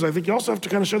good news, I think you also have to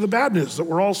kind of share the bad news, that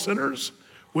we're all sinners.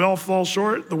 We all fall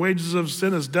short. The wages of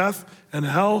sin is death and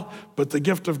hell, but the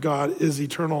gift of God is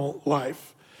eternal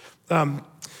life. When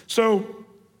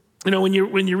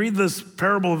you read this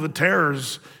parable of the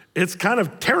tares, it's kind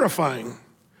of terrifying.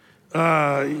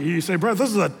 You say, Brett, this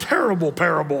is a terrible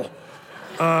parable.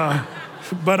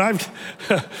 But I've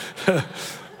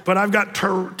got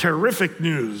terrific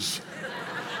news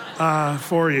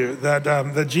for you,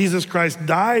 that Jesus Christ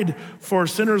died for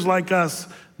sinners like us,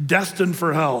 destined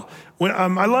for hell.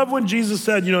 I love when Jesus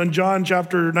said, in John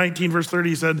chapter 19, verse 30,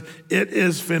 he said, "It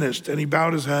is finished." And he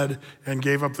bowed his head and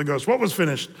gave up the ghost. What was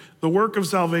finished? The work of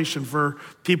salvation for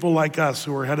people like us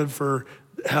who are headed for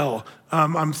hell.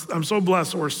 I'm so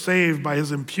blessed that we're saved by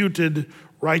his imputed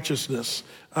righteousness.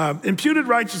 Imputed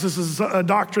righteousness is a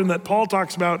doctrine that Paul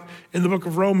talks about in the book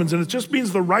of Romans, and it just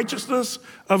means the righteousness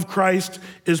of Christ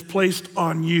is placed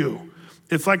on you.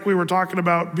 It's like we were talking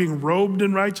about being robed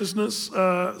in righteousness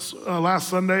last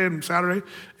Sunday and Saturday.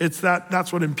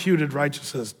 That's what imputed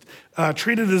righteousness is.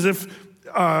 Treated as if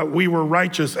we were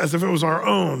righteous, as if it was our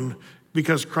own,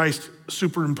 because Christ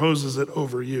superimposes it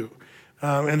over you.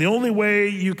 And the only way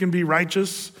you can be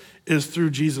righteous is through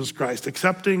Jesus Christ,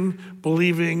 accepting,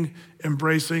 believing,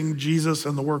 embracing Jesus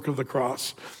and the work of the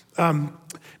cross.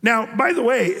 Now, by the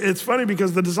way, it's funny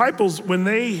because the disciples, when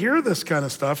they hear this kind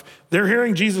of stuff, they're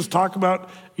hearing Jesus talk about,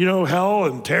 hell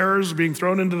and tares being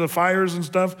thrown into the fires and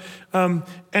stuff.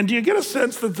 And do you get a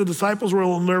sense that the disciples were a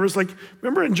little nervous? Like,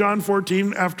 remember in John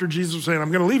 14, after Jesus was saying,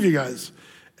 "I'm going to leave you guys."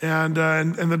 And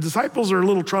the disciples are a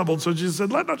little troubled. So Jesus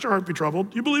said, "Let not your heart be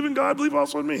troubled. You believe in God, believe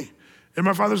also in me. In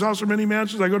my Father's house are many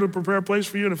mansions. I go to prepare a place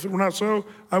for you. And if it were not so,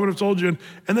 I would have told you."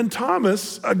 And then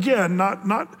Thomas, again,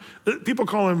 not people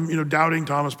call him, doubting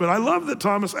Thomas, but I love that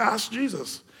Thomas asked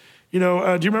Jesus. Do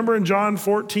you remember in John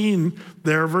 14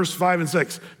 there, verse 5 and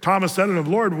 6, Thomas said to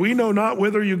him, "Lord, we know not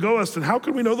whither you goest, and how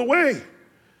can we know the way?"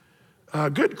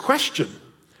 Good question.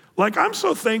 I'm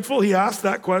so thankful he asked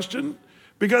that question,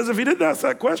 because if he didn't ask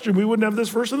that question, we wouldn't have this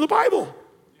verse in the Bible.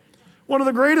 One of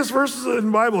the greatest verses in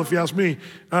the Bible, if you ask me.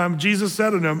 Jesus said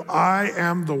to him, "I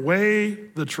am the way,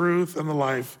 the truth, and the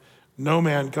life. No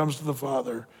man comes to the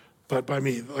Father but by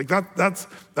me."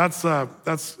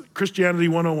 That's Christianity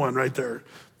 101 right there.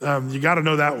 You got to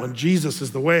know that one. Jesus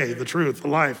is the way, the truth, the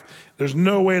life. There's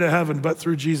no way to heaven but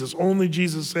through Jesus. Only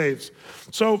Jesus saves.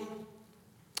 So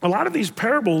a lot of these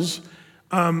parables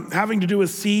having to do with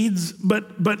seeds,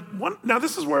 now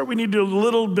this is where we need to do a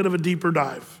little bit of a deeper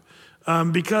dive.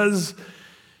 Because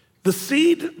the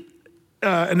seed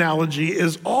analogy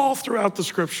is all throughout the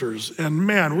scriptures. And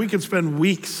man, we could spend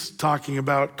weeks talking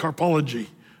about carpology.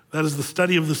 That is the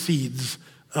study of the seeds.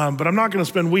 But I'm not going to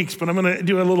spend weeks, but I'm going to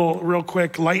do a little real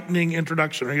quick lightning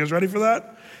introduction. Are you guys ready for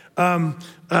that?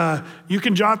 You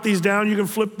can jot these down. You can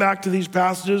flip back to these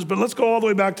passages, but let's go all the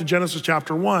way back to Genesis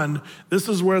chapter 1. This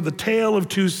is where the tale of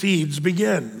two seeds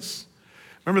begins.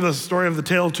 Remember the story of the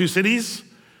tale of two cities?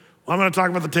 Well, I'm going to talk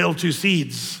about the tale of two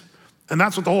seeds, and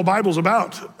that's what the whole Bible's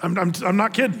about. I'm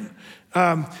not kidding.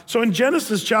 So in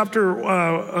Genesis chapter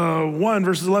 1,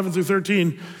 verses 11 through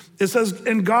 13, it says,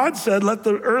 "And God said, let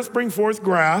the earth bring forth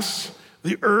grass,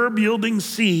 the herb yielding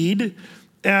seed,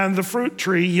 and the fruit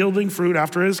tree yielding fruit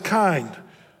after his kind,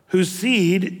 whose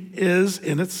seed is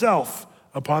in itself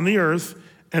upon the earth.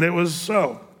 And it was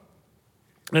so.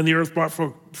 And the earth brought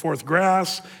forth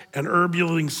grass and herb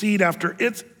yielding seed after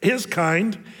his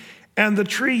kind, and the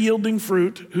tree yielding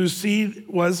fruit, whose seed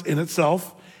was in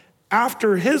itself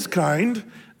after his kind."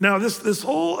 Now, this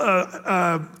whole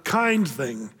kind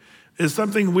thing is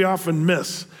something we often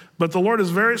miss. But the Lord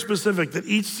is very specific that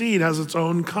each seed has its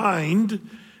own kind,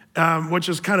 which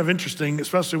is kind of interesting,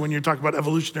 especially when you talk about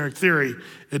evolutionary theory.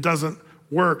 It doesn't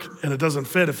work and it doesn't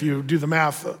fit if you do the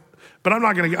math. But I'm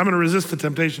going to resist the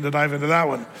temptation to dive into that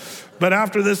one. But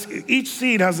after this, each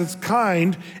seed has its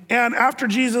kind. And after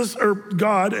Jesus, or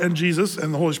God and Jesus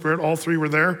and the Holy Spirit, all three were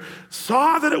there,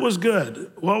 saw that it was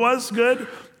good. What was good?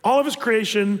 All of his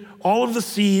creation, all of the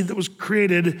seed that was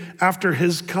created after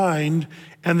his kind,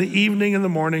 and the evening and the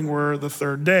morning were the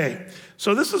third day.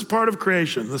 So this is part of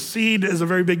creation. The seed is a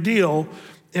very big deal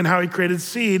in how he created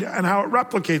seed and how it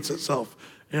replicates itself.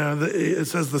 It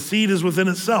says the seed is within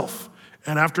itself.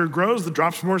 And after it grows, it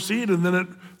drops more seed and then it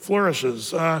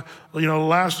flourishes.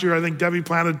 Last year, I think Debbie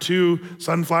planted 2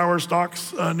 sunflower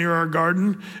stalks near our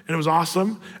garden, and it was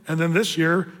awesome. And then this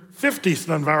year, 50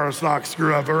 sunflower stalks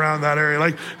grew up around that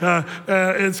area.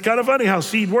 It's kind of funny how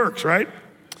seed works, right?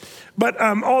 But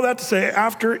all that to say,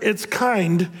 after its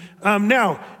kind,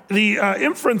 now the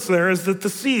inference there is that the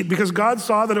seed, because God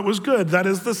saw that it was good, that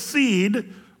is, the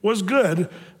seed was good.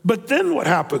 But then what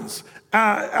happens?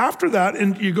 After that,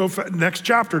 and you go next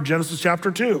chapter, Genesis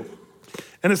chapter 2.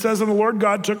 And it says, and the Lord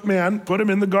God took man, put him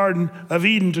in the Garden of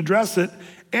Eden to dress it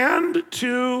and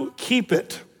to keep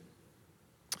it.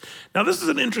 Now, this is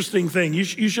an interesting thing. You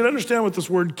should understand what this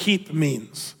word keep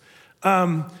means.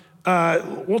 We'll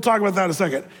talk about that in a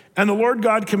second. And the Lord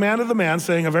God commanded the man,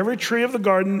 saying, of every tree of the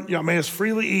garden thou mayest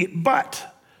freely eat,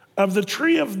 but of the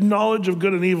tree of knowledge of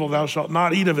good and evil thou shalt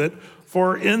not eat of it,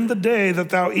 for in the day that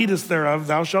thou eatest thereof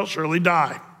thou shalt surely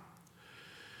die.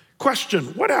 Question,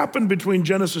 what happened between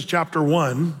Genesis chapter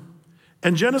 1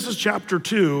 and Genesis chapter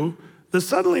 2 that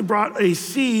suddenly brought a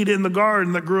seed in the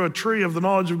garden that grew a tree of the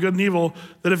knowledge of good and evil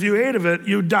that if you ate of it,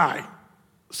 you'd die?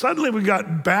 Suddenly we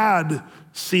got bad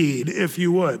seed, if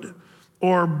you would,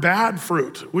 or bad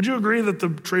fruit. Would you agree that the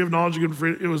tree of knowledge of good and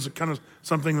fruit, it was kind of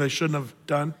something they shouldn't have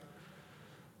done?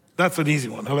 That's an easy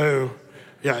one. Hello?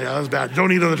 Yeah, that was bad.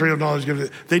 Don't eat of the tree of knowledge.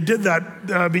 They did that,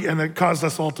 and it caused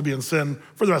us all to be in sin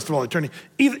for the rest of all eternity.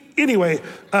 Anyway,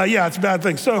 it's a bad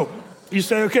thing. So you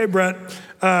say, okay, Brent,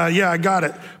 I got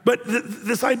it. But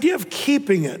this idea of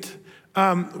keeping it,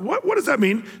 what does that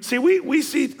mean? See, we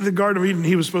see the Garden of Eden,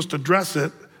 he was supposed to dress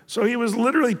it. So he was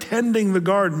literally tending the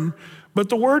garden. But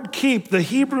the word keep, the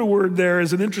Hebrew word there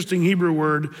is an interesting Hebrew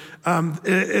word.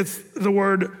 It's the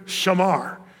word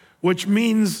shamar, which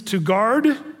means to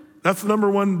guard. That's the number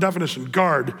one definition.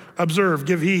 Guard, observe,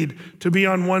 give heed, to be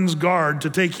on one's guard, to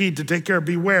take heed, to take care,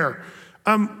 beware.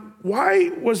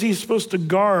 Why was he supposed to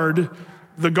guard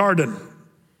the garden?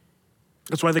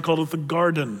 That's why they called it the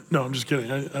garden. No, I'm just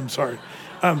kidding. I'm sorry.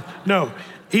 No,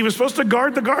 he was supposed to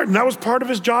guard the garden. That was part of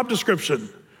his job description.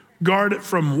 Guard it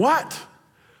from what?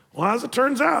 Well, as it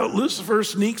turns out, Lucifer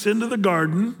sneaks into the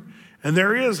garden, and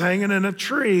there he is hanging in a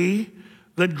tree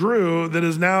that grew that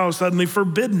is now suddenly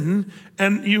forbidden.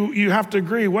 And you have to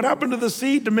agree, what happened to the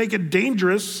seed to make it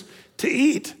dangerous to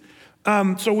eat?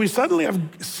 So we suddenly have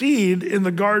seed in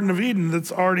the Garden of Eden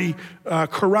that's already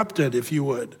corrupted, if you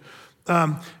would.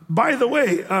 By the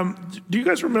way, do you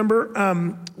guys remember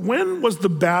when was the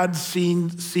bad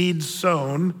seed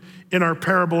sown in our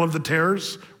parable of the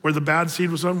tares, where the bad seed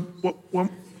was sown?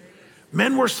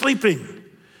 Men were sleeping.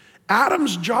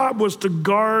 Adam's job was to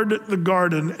guard the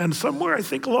garden, and somewhere, I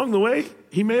think along the way,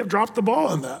 he may have dropped the ball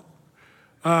on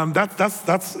that.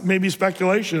 That's maybe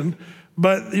speculation,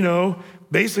 but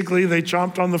basically they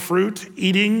chomped on the fruit,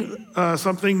 eating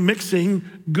something, mixing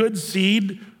good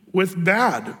seed with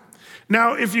bad.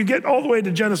 Now, if you get all the way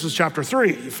to Genesis chapter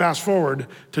 3, you fast forward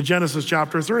to Genesis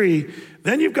chapter 3,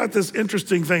 then you've got this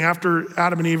interesting thing. After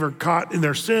Adam and Eve are caught in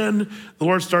their sin, the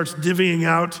Lord starts divvying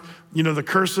out, the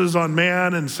curses on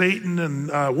man and Satan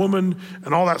and woman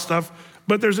and all that stuff.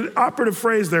 But there's an operative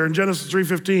phrase there in Genesis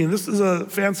 3:15. This is a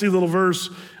fancy little verse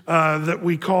that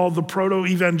we call the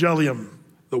proto-evangelium.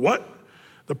 The what?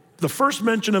 The first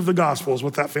mention of the gospel is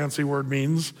what that fancy word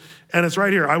means. And it's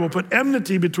right here. I will put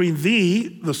enmity between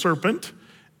thee, the serpent,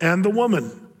 and the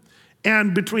woman,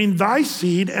 and between thy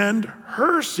seed and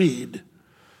her seed.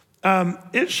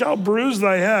 It shall bruise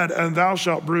thy head, and thou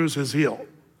shalt bruise his heel.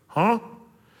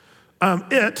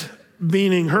 It,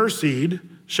 meaning her seed,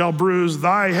 shall bruise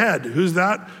thy head. Who's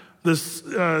that?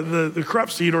 The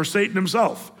corrupt seed, or Satan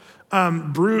himself.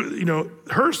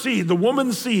 Her seed, the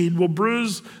woman's seed, will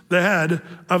bruise the head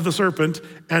of the serpent,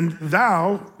 and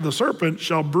thou, the serpent,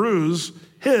 shall bruise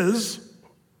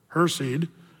her seed,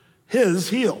 his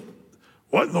heel.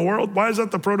 What in the world? Why is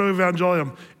that the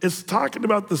proto-evangelium? It's talking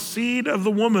about the seed of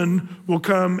the woman will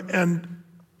come and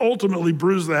ultimately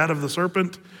bruise the head of the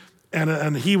serpent,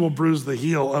 and he will bruise the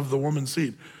heel of the woman's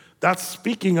seed. That's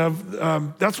speaking of,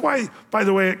 that's why, by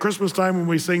the way, at Christmas time when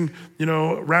we sing,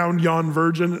 round yon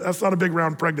virgin, that's not a big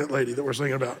round pregnant lady that we're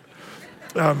singing about.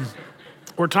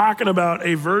 We're talking about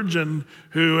a virgin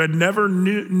who had never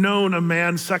known a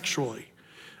man sexually.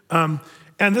 And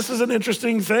this is an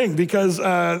interesting thing because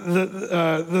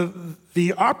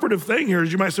the operative thing here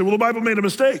is you might say, well, the Bible made a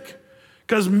mistake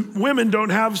because women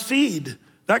don't have seed.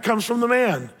 That comes from the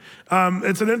man.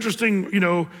 It's an interesting,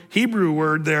 Hebrew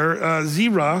word there,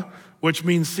 zerah, which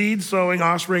means seed, sowing,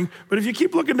 offspring. But if you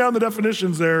keep looking down the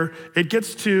definitions there, it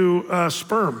gets to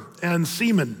sperm and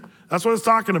semen. That's what it's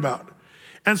talking about.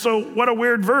 And so what a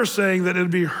weird verse saying that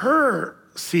it'd be her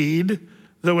seed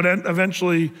that would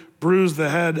eventually bruise the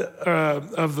head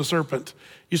of the serpent.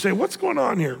 You say, what's going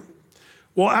on here?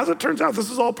 Well, as it turns out, this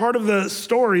is all part of the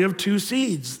story of two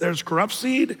seeds. There's corrupt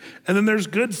seed, and then there's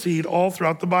good seed all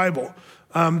throughout the Bible.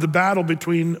 The battle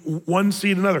between one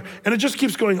seed and another. And it just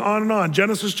keeps going on and on.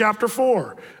 Genesis chapter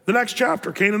 4, the next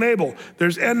chapter, Cain and Abel.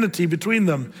 There's enmity between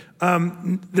them.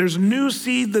 There's new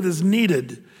seed that is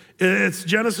needed. It's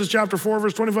Genesis chapter 4,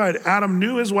 verse 25. Adam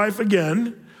knew his wife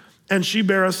again, and she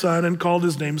bare a son and called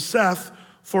his name Seth.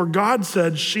 For God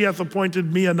said, she hath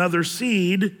appointed me another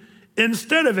seed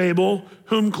instead of Abel,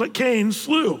 whom Cain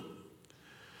slew.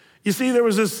 You see, there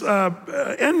was this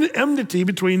enmity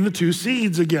between the two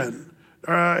seeds again.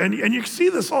 And you see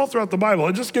this all throughout the Bible.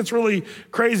 It just gets really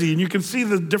crazy. And you can see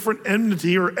the different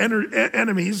enmity or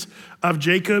enemies of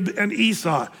Jacob and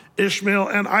Esau, Ishmael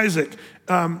and Isaac.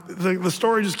 The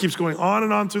story just keeps going on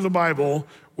and on through the Bible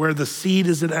where the seed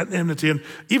is at enmity. And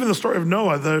even the story of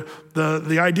Noah,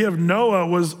 the idea of Noah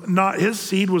was not, his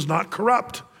seed was not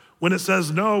corrupt. When it says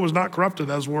Noah was not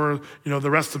corrupted, as were the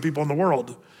rest of the people in the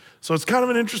world. So it's kind of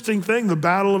an interesting thing. The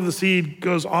battle of the seed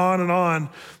goes on and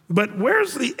on. But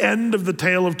where's the end of the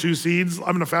tale of two seeds?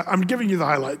 I'm giving you the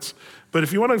highlights. But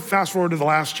if you want to fast forward to the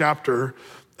last chapter,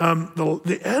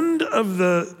 the end of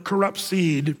the corrupt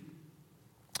seed,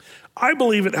 I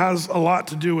believe it has a lot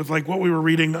to do with like what we were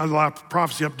reading on the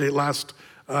prophecy update last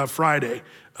Friday.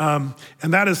 And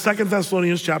that is 2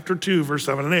 Thessalonians chapter 2, verse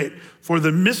 7 and 8. For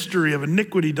the mystery of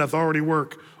iniquity doth already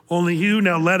work. Only he who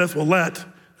now letteth will let.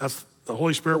 That's the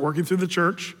Holy Spirit working through the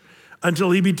church,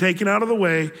 until he be taken out of the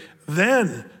way.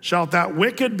 Then shall that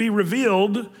wicked be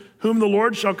revealed, whom the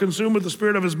Lord shall consume with the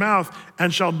spirit of his mouth,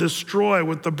 and shall destroy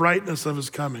with the brightness of his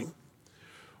coming.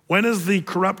 When is the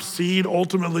corrupt seed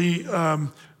ultimately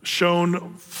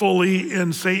shown fully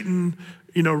in Satan,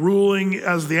 ruling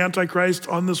as the Antichrist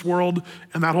on this world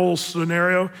and that whole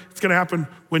scenario? It's gonna happen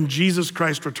when Jesus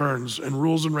Christ returns and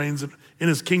rules and reigns in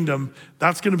his kingdom.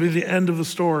 That's gonna be the end of the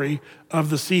story of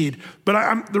the seed.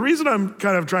 But the reason I'm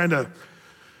kind of trying to,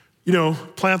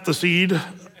 plant the seed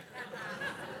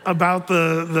about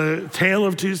the tale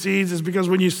of two seeds is because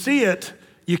when you see it,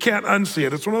 you can't unsee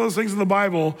it. It's one of those things in the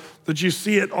Bible that you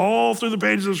see it all through the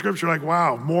pages of Scripture, like,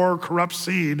 wow, more corrupt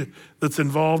seed that's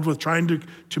involved with trying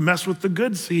to mess with the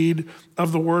good seed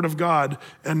of the Word of God.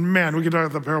 And man, we could talk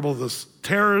about the parable of the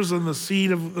tares and the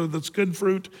seed that's good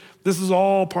fruit. This is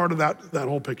all part of that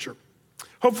whole picture.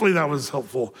 Hopefully that was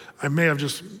helpful. I may have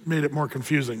just made it more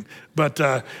confusing. But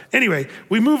anyway,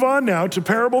 we move on now to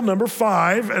parable number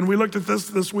 5, and we looked at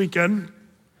this weekend.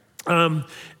 And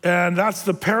that's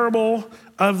the parable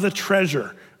of the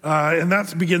treasure. And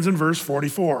that begins in verse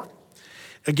 44.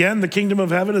 Again, the kingdom of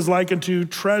heaven is like unto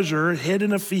treasure hid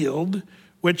in a field,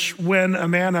 which when a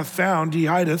man hath found, he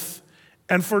hideth,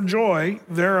 and for joy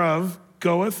thereof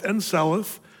goeth and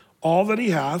selleth all that he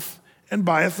hath, and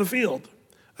buyeth the field.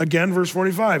 Again, verse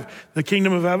 45, the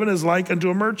kingdom of heaven is like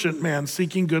unto a merchant man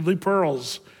seeking goodly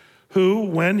pearls, who,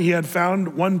 when he had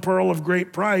found one pearl of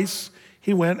great price,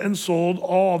 he went and sold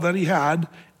all that he had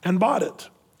and bought it.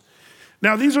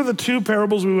 Now, these are the two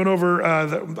parables we went over,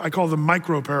 I call them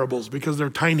micro parables because they're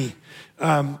tiny.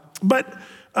 But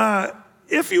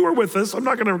if you were with us, I'm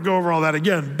not gonna go over all that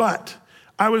again, but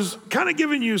I was kind of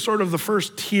giving you sort of the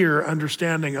first tier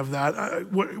understanding of that.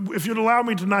 If you'd allow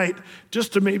me tonight,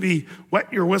 just to maybe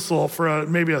wet your whistle for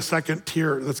maybe a second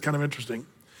tier that's kind of interesting.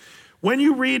 When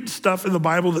you read stuff in the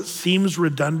Bible that seems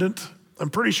redundant, I'm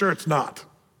pretty sure it's not,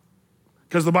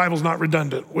 because the Bible's not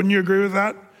redundant. Wouldn't you agree with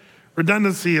that?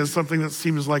 Redundancy is something that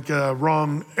seems like a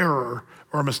wrong error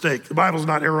or a mistake. The Bible's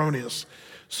not erroneous.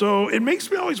 So it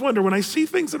makes me always wonder, when I see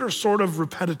things that are sort of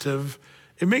repetitive,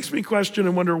 it makes me question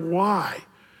and wonder why.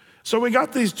 So we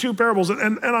got these two parables,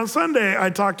 and on Sunday I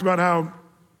talked about how,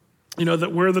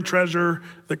 that we're the treasure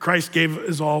that Christ gave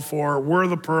his all for, we're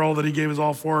the pearl that he gave his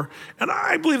all for, and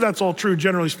I believe that's all true,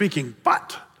 generally speaking,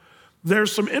 but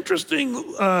there's some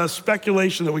interesting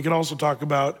speculation that we could also talk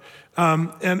about,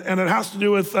 and it has to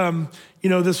do with,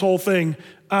 this whole thing.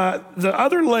 The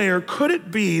other layer, could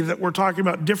it be that we're talking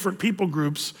about different people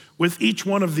groups with each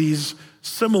one of these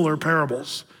similar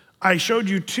parables? I showed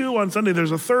you 2 on Sunday.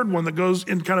 There's a third one that goes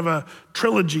in kind of a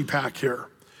trilogy pack here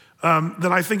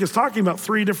that I think is talking about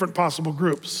 3 different possible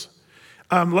groups.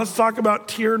 Let's talk about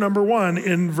tier number 1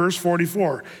 in verse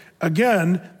 44.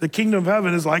 Again, the kingdom of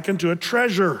heaven is like unto a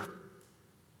treasure.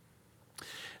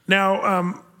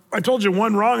 Now, I told you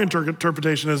one wrong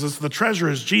interpretation is the treasure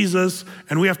is Jesus,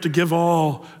 and we have to give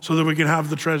all so that we can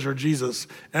have the treasure, Jesus.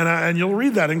 And you'll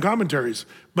read that in commentaries.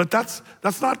 But that's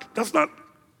not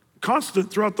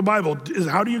constant throughout the Bible.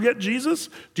 How do you get Jesus?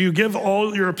 Do you give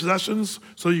all your possessions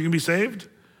so you can be saved?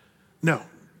 No.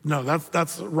 No,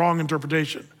 that's a wrong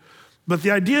interpretation. But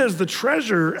the idea is the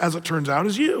treasure, as it turns out,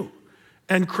 is you.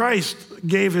 And Christ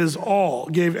gave his all,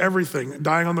 gave everything,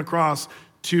 dying on the cross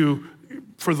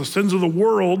for the sins of the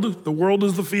world. The world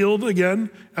is the field, again,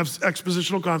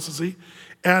 expositional constancy.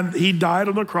 And he died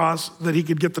on the cross that he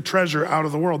could get the treasure out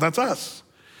of the world. That's us.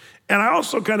 And I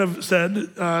also kind of said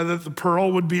that the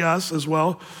pearl would be us as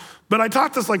well. But I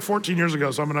taught this like 14 years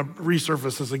ago, so I'm gonna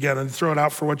resurface this again and throw it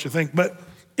out for what you think. But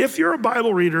if you're a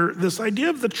Bible reader, this idea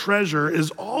of the treasure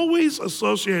is always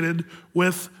associated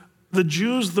with the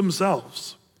Jews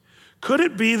themselves. Could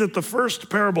it be that the first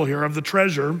parable here of the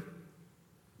treasure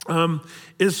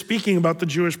is speaking about the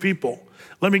Jewish people?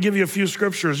 Let me give you a few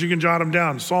scriptures. You can jot them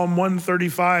down. Psalm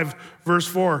 135, verse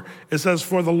 4. It says,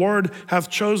 "For the Lord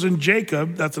hath chosen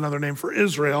Jacob," that's another name for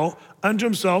Israel, "unto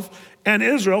himself, and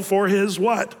Israel for his"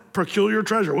 what? "Peculiar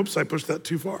treasure." Whoops, I pushed that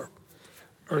too far.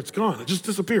 Or it's gone, it just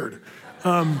disappeared.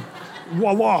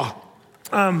 Voila.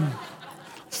 Let's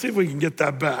see if we can get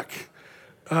that back.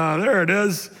 There it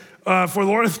is. "For the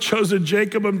Lord hath chosen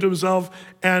Jacob unto himself,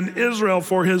 and Israel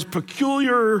for his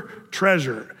peculiar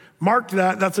treasure." Mark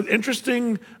that. That's an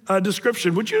interesting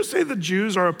description. Would you say the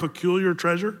Jews are a peculiar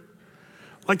treasure?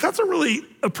 Like, that's a really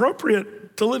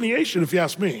appropriate delineation, if you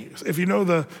ask me. If you know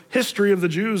the history of the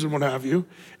Jews and what have you,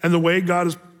 and the way God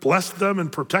has blessed them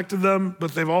and protected them,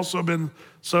 but they've also been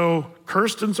so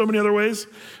cursed in so many other ways.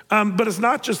 But it's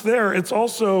not just there. It's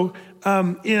also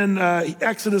in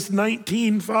Exodus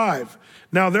 19:5.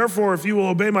 "Now, therefore, if you will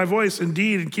obey my voice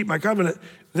indeed and keep my covenant,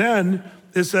 then,"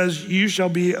 it says, "you shall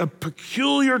be a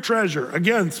peculiar treasure."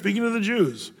 Again, speaking of the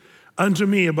Jews, "unto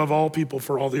me above all people,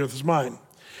 for all the earth is mine."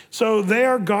 So they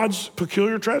are God's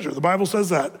peculiar treasure. The Bible says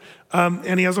that.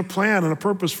 And he has a plan and a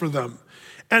purpose for them.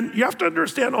 And you have to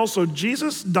understand also,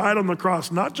 Jesus died on the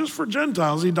cross, not just for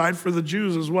Gentiles, he died for the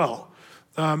Jews as well.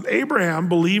 Abraham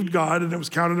believed God and it was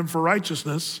counted him for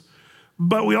righteousness.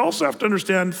 But we also have to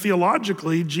understand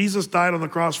theologically, Jesus died on the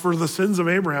cross for the sins of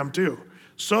Abraham too,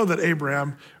 so that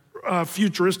Abraham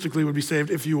futuristically would be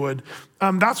saved, if you would.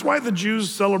 That's why the Jews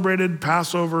celebrated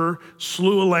Passover,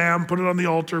 slew a lamb, put it on the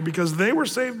altar, because they were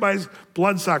saved by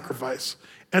blood sacrifice.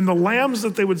 And the lambs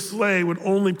that they would slay would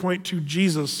only point to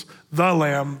Jesus, the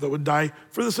lamb that would die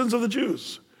for the sins of the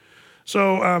Jews.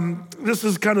 So this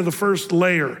is kind of the first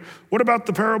layer. What about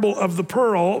the parable of the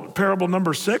pearl, parable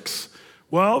number 6?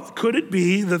 Well, could it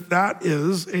be that that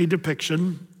is a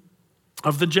depiction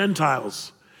of the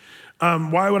Gentiles?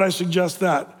 Why would I suggest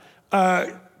that?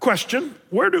 Question,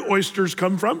 where do oysters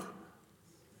come from?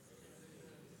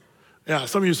 Yeah,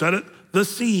 some of you said it. The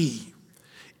sea.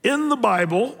 In the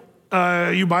Bible,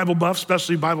 you Bible buffs,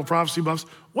 especially Bible prophecy buffs,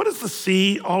 what is the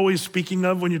sea always speaking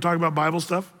of when you talk about Bible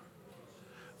stuff?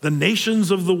 The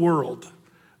nations of the world.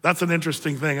 That's an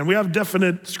interesting thing. And we have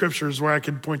definite scriptures where I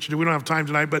could point you to. We don't have time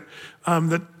tonight, but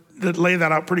that lay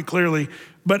that out pretty clearly.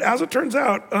 But as it turns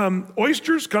out,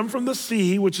 oysters come from the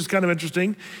sea, which is kind of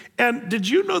interesting. And did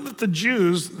you know that the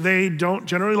Jews, they don't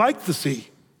generally like the sea?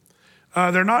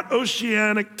 They're not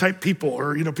oceanic type people,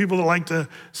 or people that like to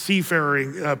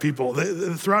seafaring people.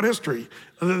 Throughout history,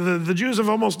 the Jews have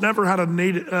almost never had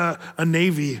a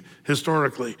navy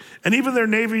historically, and even their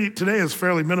navy today is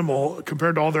fairly minimal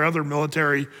compared to all their other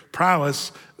military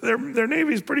prowess. Their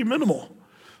navy is pretty minimal.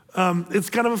 It's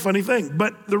kind of a funny thing,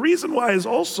 but the reason why is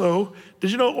also,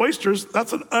 did you know oysters?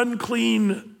 That's an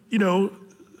unclean,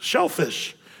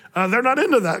 shellfish. They're not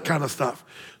into that kind of stuff.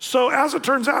 So as it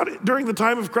turns out, during the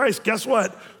time of Christ, guess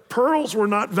what? Pearls were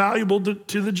not valuable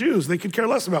to the Jews. They could care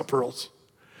less about pearls.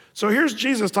 So here's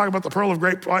Jesus talking about the pearl of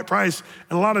great price,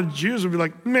 and a lot of Jews would be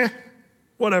like, meh,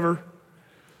 whatever.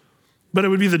 But it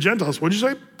would be the Gentiles. What'd you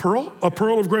say? Pearl? A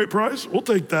pearl of great price? We'll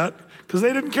take that, because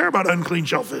they didn't care about unclean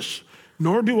shellfish.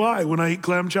 Nor do I when I eat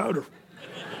clam chowder.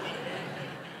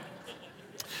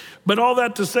 But all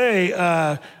that to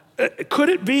say, could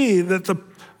it be that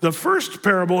the first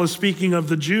parable is speaking of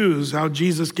the Jews, how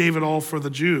Jesus gave it all for the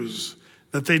Jews,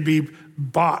 that they'd be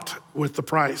bought with the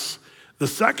price? The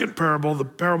second parable, the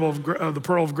parable of the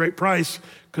pearl of great price,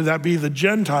 could that be the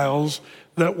Gentiles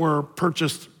that were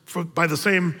purchased by the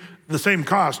same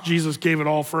cost? Jesus gave it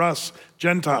all for us,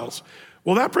 Gentiles.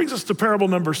 Well, that brings us to parable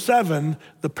number 7,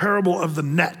 the parable of the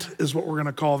net is what we're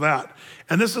gonna call that.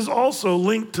 And this is also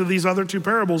linked to these other 2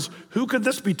 parables. Who could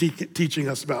this be teaching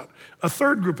us about? A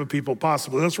third group of people,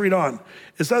 possibly. Let's read on.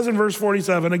 It says in verse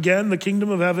 47, again, the kingdom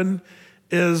of heaven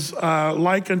is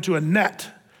like unto a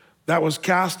net that was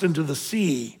cast into the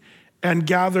sea and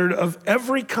gathered of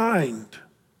every kind,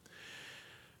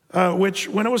 which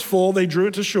when it was full, they drew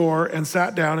it to shore and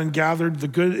sat down and gathered the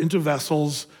good into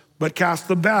vessels, but cast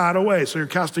the bad away. So you're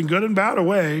casting good and bad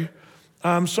away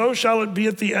So shall it be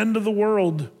at the end of the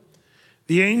world.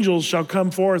 The angels shall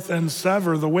come forth and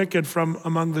sever the wicked from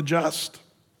among the just,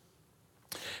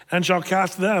 and shall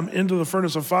cast them into the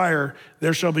furnace of fire.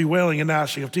 There shall be wailing and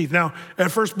gnashing of teeth. Now,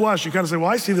 at first blush, you kind of say, well,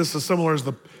 I see this as similar as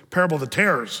the parable of the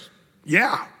tares.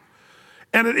 Yeah.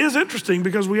 And it is interesting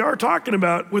because we are talking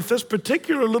about, with this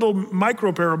particular little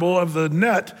micro parable of the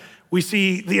net, we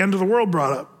see the end of the world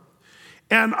brought up.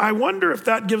 And I wonder if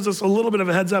that gives us a little bit of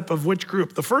a heads up of which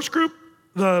group. The first group,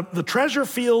 the treasure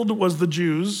field was the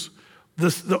Jews.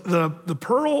 The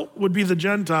pearl would be the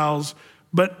Gentiles.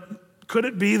 But could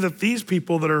it be that these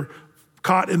people that are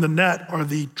caught in the net are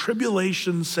the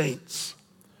tribulation saints?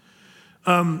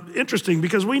 Interesting,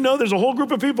 because we know there's a whole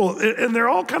group of people, and they're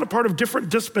all kind of part of different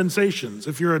dispensations.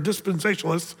 If you're a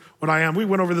dispensationalist, what I am, we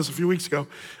went over this a few weeks ago.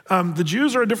 The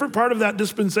Jews are a different part of that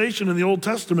dispensation in the Old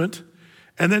Testament,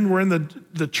 and then we're in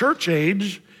the church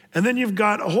age, and then you've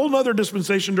got a whole nother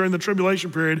dispensation during the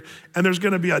tribulation period, and there's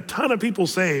gonna be a ton of people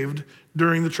saved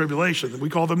during the tribulation. We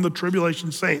call them the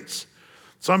tribulation saints.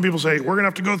 Some people say, we're gonna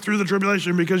have to go through the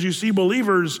tribulation because you see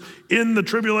believers in the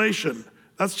tribulation.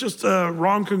 That's just a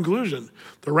wrong conclusion.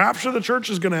 The rapture of the church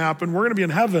is gonna happen. We're gonna be in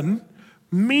heaven.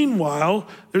 Meanwhile,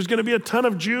 there's gonna be a ton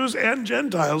of Jews and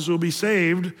Gentiles who will be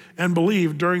saved and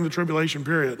believed during the tribulation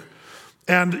period.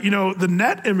 And the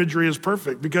net imagery is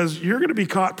perfect because you're gonna be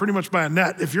caught pretty much by a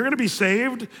net. If you're gonna be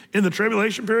saved in the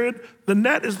tribulation period, the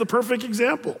net is the perfect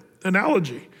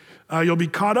analogy. You'll be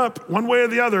caught up one way or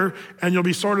the other, and you'll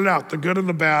be sorted out, the good and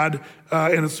the bad,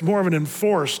 and it's more of an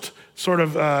enforced sort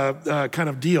of kind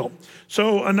of deal.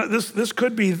 So this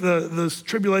could be the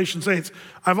tribulation saints.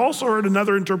 I've also heard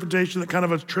another interpretation that kind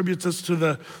of attributes this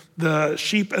to the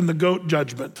sheep and the goat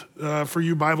judgment. For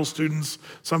you Bible students,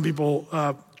 some people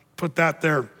put that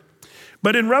there.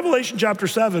 But in Revelation chapter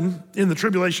 7, in the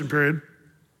tribulation period,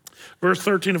 verse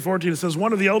 13 and 14, it says,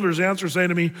 one of the elders answered, saying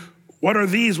to me, what are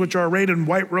these which are arrayed in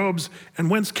white robes, and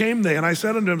whence came they? And I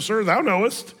said unto him, Sir, thou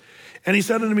knowest. And he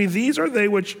said unto me, these are they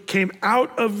which came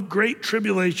out of great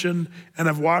tribulation and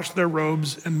have washed their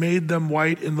robes and made them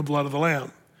white in the blood of the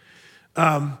Lamb.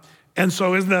 And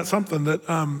so isn't that something that,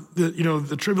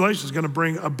 the tribulation is gonna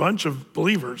bring a bunch of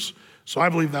believers. So I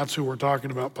believe that's who we're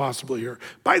talking about possibly here.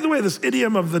 By the way, this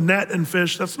idiom of the net and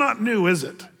fish, that's not new, is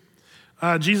it?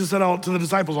 Jesus said to the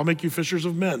disciples, I'll make you fishers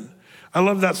of men. I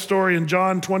love that story in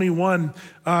John 21,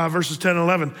 verses 10 and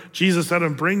 11. Jesus said to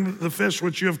him, bring the fish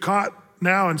which you have caught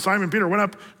now. And Simon Peter went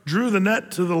up, drew the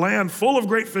net to the land full of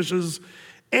great fishes.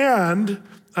 And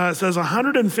it says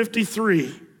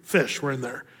 153 fish were in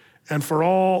there. And for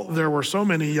all, there were so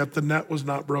many, yet the net was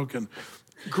not broken.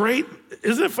 Great.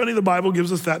 Isn't it funny the Bible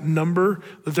gives us that number,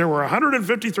 that there were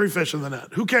 153 fish in the net?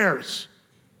 Who cares?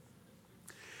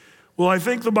 Well, I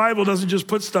think the Bible doesn't just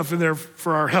put stuff in there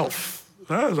for our health.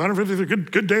 It was 153,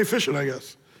 good day fishing, I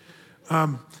guess.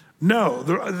 No,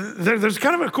 there's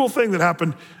kind of a cool thing that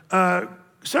happened.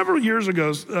 Several years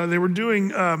ago, they were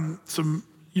doing some,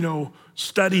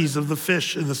 studies of the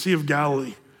fish in the Sea of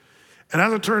Galilee. And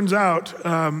as it turns out,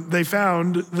 they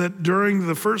found that during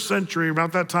the first century,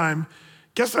 about that time,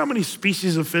 guess how many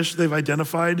species of fish they've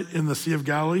identified in the Sea of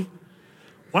Galilee?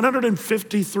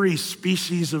 153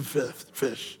 species of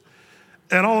fish.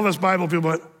 And all of us Bible people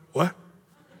went, what?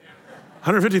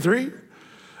 153?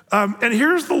 And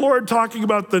here's the Lord talking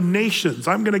about the nations.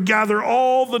 I'm gonna gather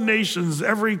all the nations,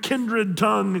 every kindred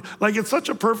tongue. Like, it's such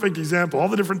a perfect example, all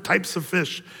the different types of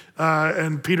fish.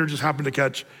 And Peter just happened to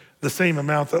catch the same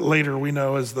amount that later we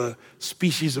know as the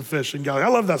species of fish in Galilee. I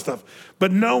love that stuff.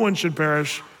 But no one should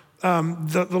perish.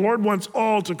 The Lord wants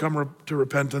all to come to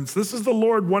repentance. This is the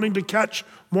Lord wanting to catch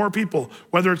more people,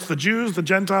 whether it's the Jews, the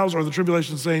Gentiles, or the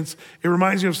tribulation saints. It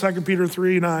reminds me of 2 Peter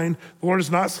 3:9. The Lord is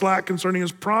not slack concerning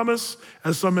his promise,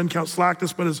 as some men count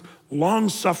slackness, but is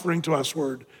long-suffering to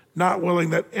usward, not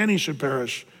willing that any should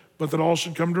perish, but that all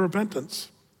should come to repentance.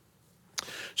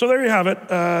 So there you have it.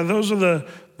 Those are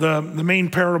the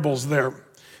main parables there.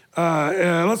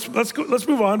 Let's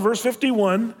move on. Verse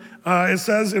 51, it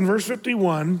says in verse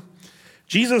 51,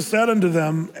 Jesus said unto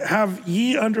them, have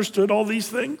ye understood all these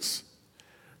things?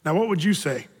 Now, what would you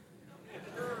say?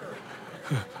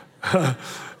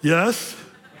 Yes?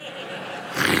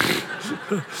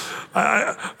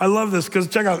 I love this because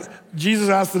check out, Jesus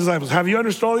asked the disciples, have you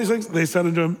understood all these things? They said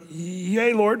unto him,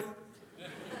 yea, Lord.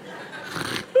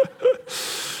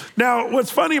 Now,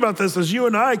 what's funny about this is you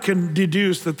and I can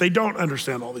deduce that they don't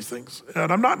understand all these things. And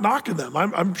I'm not knocking them.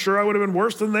 I'm sure I would have been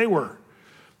worse than they were.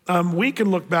 We can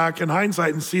look back in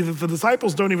hindsight and see that the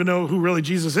disciples don't even know who really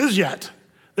Jesus is yet.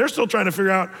 They're still trying to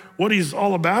figure out what he's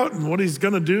all about and what he's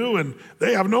gonna do, and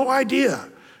they have no idea.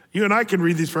 You and I can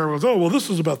read these parables. Oh, well, this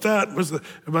is about that.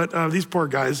 But these poor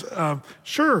guys.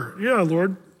 Sure, yeah,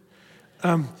 Lord.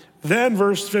 Then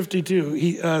verse 52,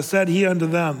 he said he unto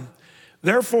them,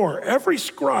 therefore, every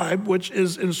scribe which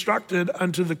is instructed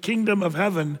unto the kingdom of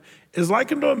heaven is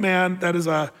like unto a man that is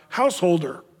a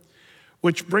householder,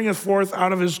 which bringeth forth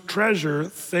out of his treasure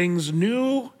things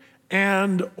new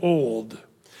and old.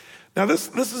 Now, this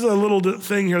is a little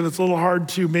thing here that's a little hard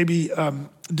to maybe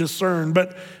discern,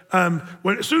 but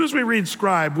as soon as we read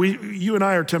scribe, you and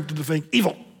I are tempted to think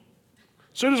evil.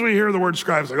 As soon as we hear the word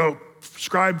scribe, it's like, oh,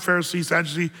 scribe, Pharisee,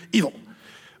 Sadducee, evil.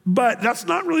 But that's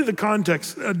not really the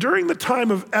context. During the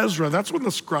time of Ezra, that's when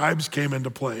the scribes came into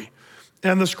play.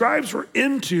 And the scribes were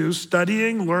into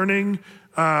studying, learning,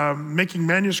 making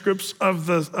manuscripts of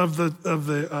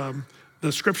the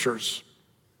scriptures.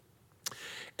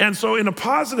 And so in a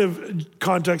positive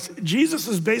context, Jesus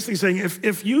is basically saying,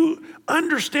 if you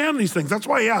understand these things, that's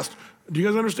why he asked, do you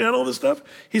guys understand all this stuff?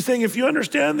 He's saying, if you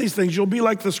understand these things, you'll be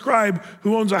like the scribe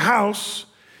who owns a house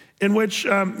in which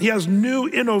he has new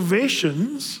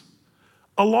innovations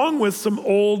along with some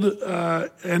old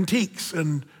antiques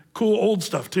and cool old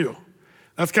stuff too.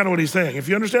 That's kind of what he's saying. If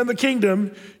you understand the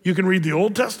kingdom, you can read the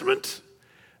Old Testament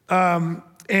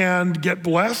and get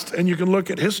blessed, and you can look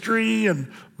at history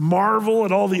and marvel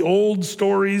at all the old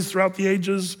stories throughout the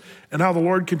ages and how the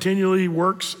Lord continually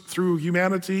works through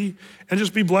humanity and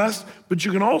just be blessed. But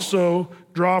you can also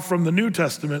draw from the New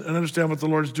Testament and understand what the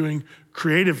Lord's doing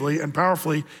creatively and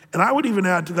powerfully. And I would even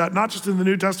add to that, not just in the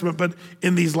New Testament, but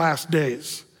in these last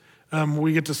days,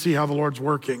 we get to see how the Lord's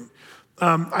working.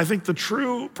 I think the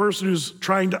true person who's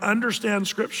trying to understand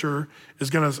Scripture is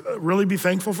going to really be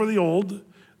thankful for the old,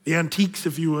 the antiques,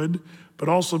 if you would, but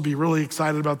also be really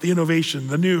excited about the innovation,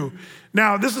 the new.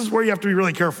 Now, this is where you have to be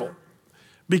really careful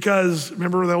because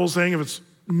remember the old saying, if it's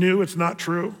new, it's not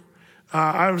true.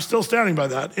 I'm still standing by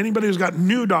that. Anybody who's got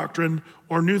new doctrine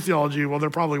or new theology, well,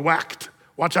 they're probably whacked.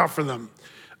 Watch out for them.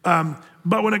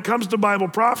 But when it comes to Bible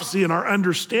prophecy and our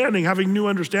understanding, having new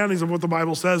understandings of what the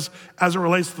Bible says as it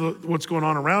relates to what's going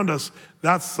on around us,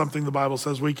 that's something the Bible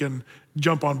says we can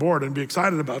jump on board and be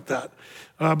excited about that.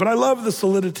 But I love the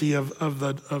solidity of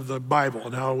the Bible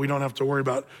and how we don't have to worry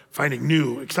about finding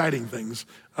new, exciting things.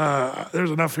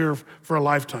 There's enough here for a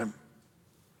lifetime.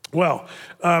 Well,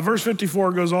 verse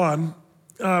 54 goes on,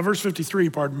 verse 53,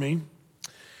 pardon me.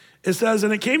 It says,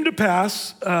 and it came to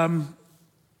pass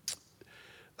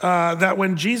that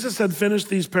when Jesus had finished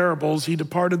these parables, he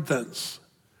departed thence.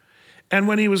 And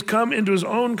when he was come into his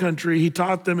own country, he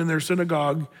taught them in their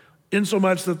synagogue,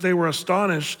 insomuch that they were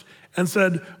astonished and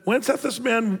said, whence hath this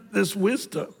man this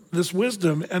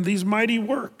wisdom and these mighty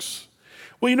works?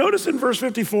 Well, you notice in verse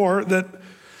 54 that,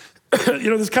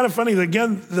 it's kind of funny that,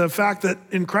 again, the fact that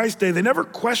in Christ's day, they never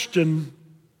questioned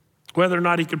whether or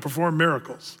not he could perform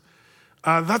miracles.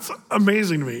 That's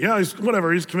amazing to me. Yeah, he's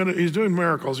committed, he's doing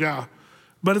miracles, yeah.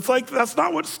 But it's like, that's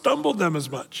not what stumbled them as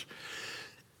much.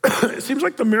 It seems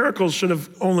like the miracles should have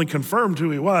only confirmed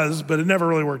who he was, but it never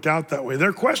really worked out that way.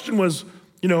 Their question was,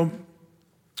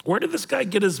 where did this guy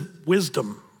get his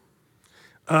wisdom?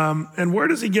 And where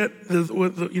does he get,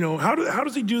 how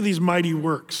does he do these mighty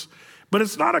works? But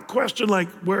it's not a question like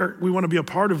where we want to be a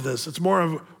part of this. It's more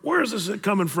of, where is this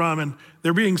coming from? And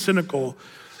they're being cynical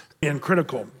and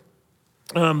critical.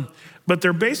 But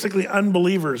they're basically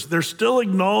unbelievers. They're still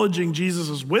acknowledging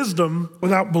Jesus' wisdom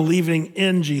without believing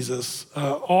in Jesus.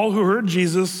 All who heard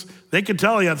Jesus, they could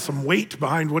tell he had some weight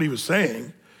behind what he was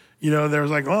saying. There was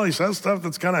like, well, he says stuff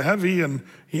that's kind of heavy. And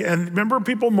remember,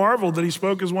 people marveled that he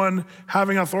spoke as one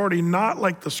having authority, not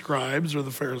like the scribes or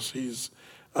the Pharisees.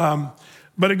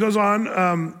 But it goes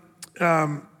on,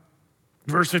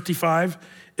 verse 55,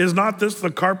 is not this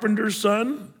the carpenter's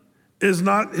son? Is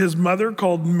not his mother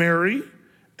called Mary?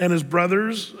 And his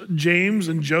brothers, James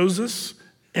and Joseph,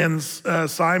 and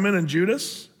Simon and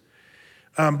Judas.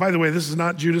 By the way, this is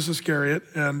not Judas Iscariot,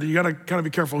 and you gotta kind of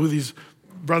be careful who these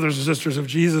brothers and sisters of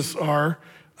Jesus are.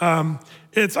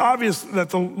 It's obvious that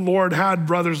the Lord had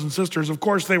brothers and sisters. Of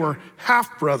course, they were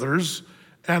half-brothers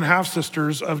and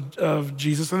half-sisters of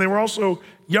Jesus, and they were also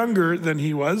younger than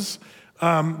he was,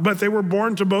 but they were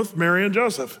born to both Mary and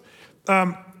Joseph.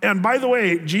 And by the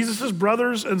way, Jesus'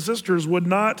 brothers and sisters would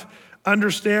not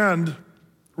understand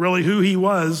really who he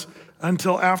was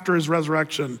until after his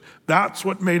resurrection. That's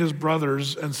what made his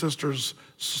brothers and sisters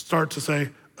start to say,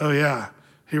 oh yeah,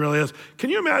 he really is.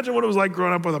 Can you imagine what it was like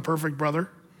growing up with a perfect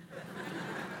brother?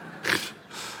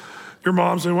 Your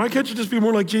mom saying, why can't you just be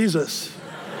more like Jesus?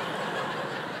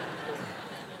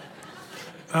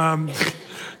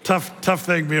 Tough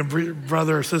thing being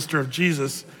brother or sister of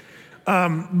Jesus.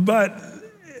 But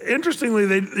interestingly,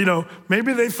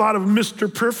 maybe they thought of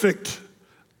Mr. Perfect,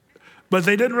 but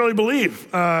they didn't really believe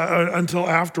until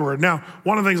afterward. Now,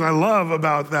 one of the things I love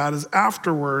about that is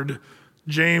afterward,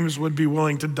 James would be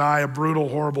willing to die a brutal,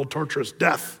 horrible, torturous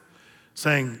death,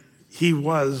 saying he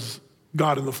was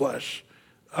God in the flesh.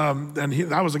 And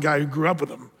that was a guy who grew up with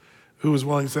him, who was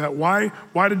willing to say that. Why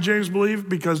did James believe?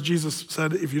 Because Jesus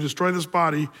said, if you destroy this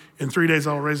body, in 3 days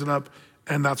I'll raise it up.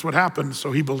 And that's what happened,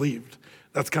 so he believed.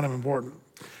 That's kind of important.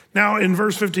 Now, in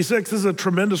verse 56, this is a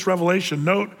tremendous revelation.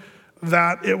 Note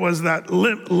that it was that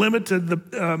limited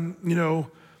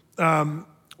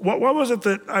what was it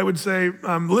that I would say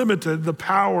limited the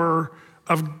power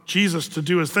of Jesus to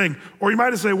do his thing? Or you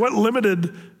might say, what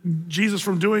limited Jesus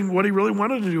from doing what he really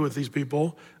wanted to do with these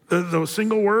people? The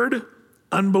single word,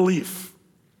 unbelief.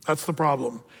 That's the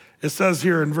problem. It says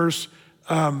here in verse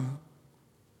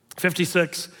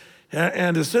 56,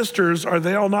 and his sisters, are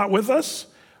they all not with us?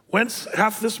 Whence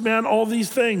hath this man all these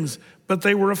things? But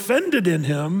they were offended in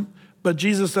him. But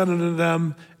Jesus said unto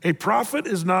them, a prophet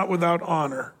is not without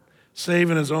honor, save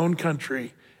in his own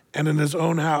country and in his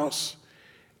own house.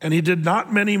 And he did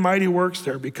not many mighty works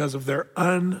there because of their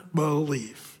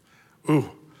unbelief.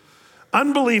 Ooh.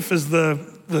 Unbelief is the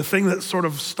thing that sort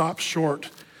of stops short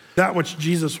that which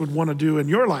Jesus would want to do in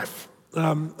your life.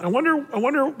 I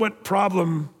wonder what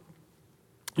problem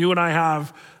you and I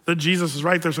have that Jesus is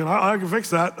right there saying, I can fix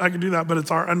that, I can do that, but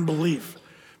it's our unbelief,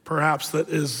 perhaps, that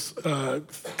is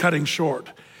cutting short.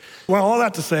 Well, all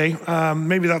that to say,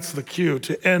 maybe that's the cue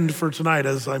to end for tonight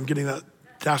as I'm getting that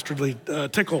dastardly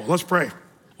tickle. Let's pray.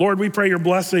 Lord, we pray your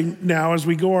blessing now as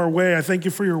we go our way. I thank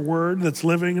you for your word that's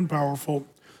living and powerful.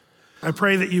 I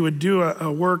pray that you would do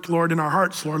a work, Lord, in our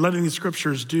hearts, Lord, letting these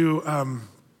scriptures do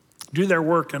their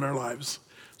work in our lives.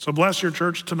 So bless your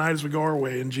church tonight as we go our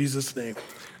way. In Jesus' name,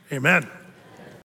 amen.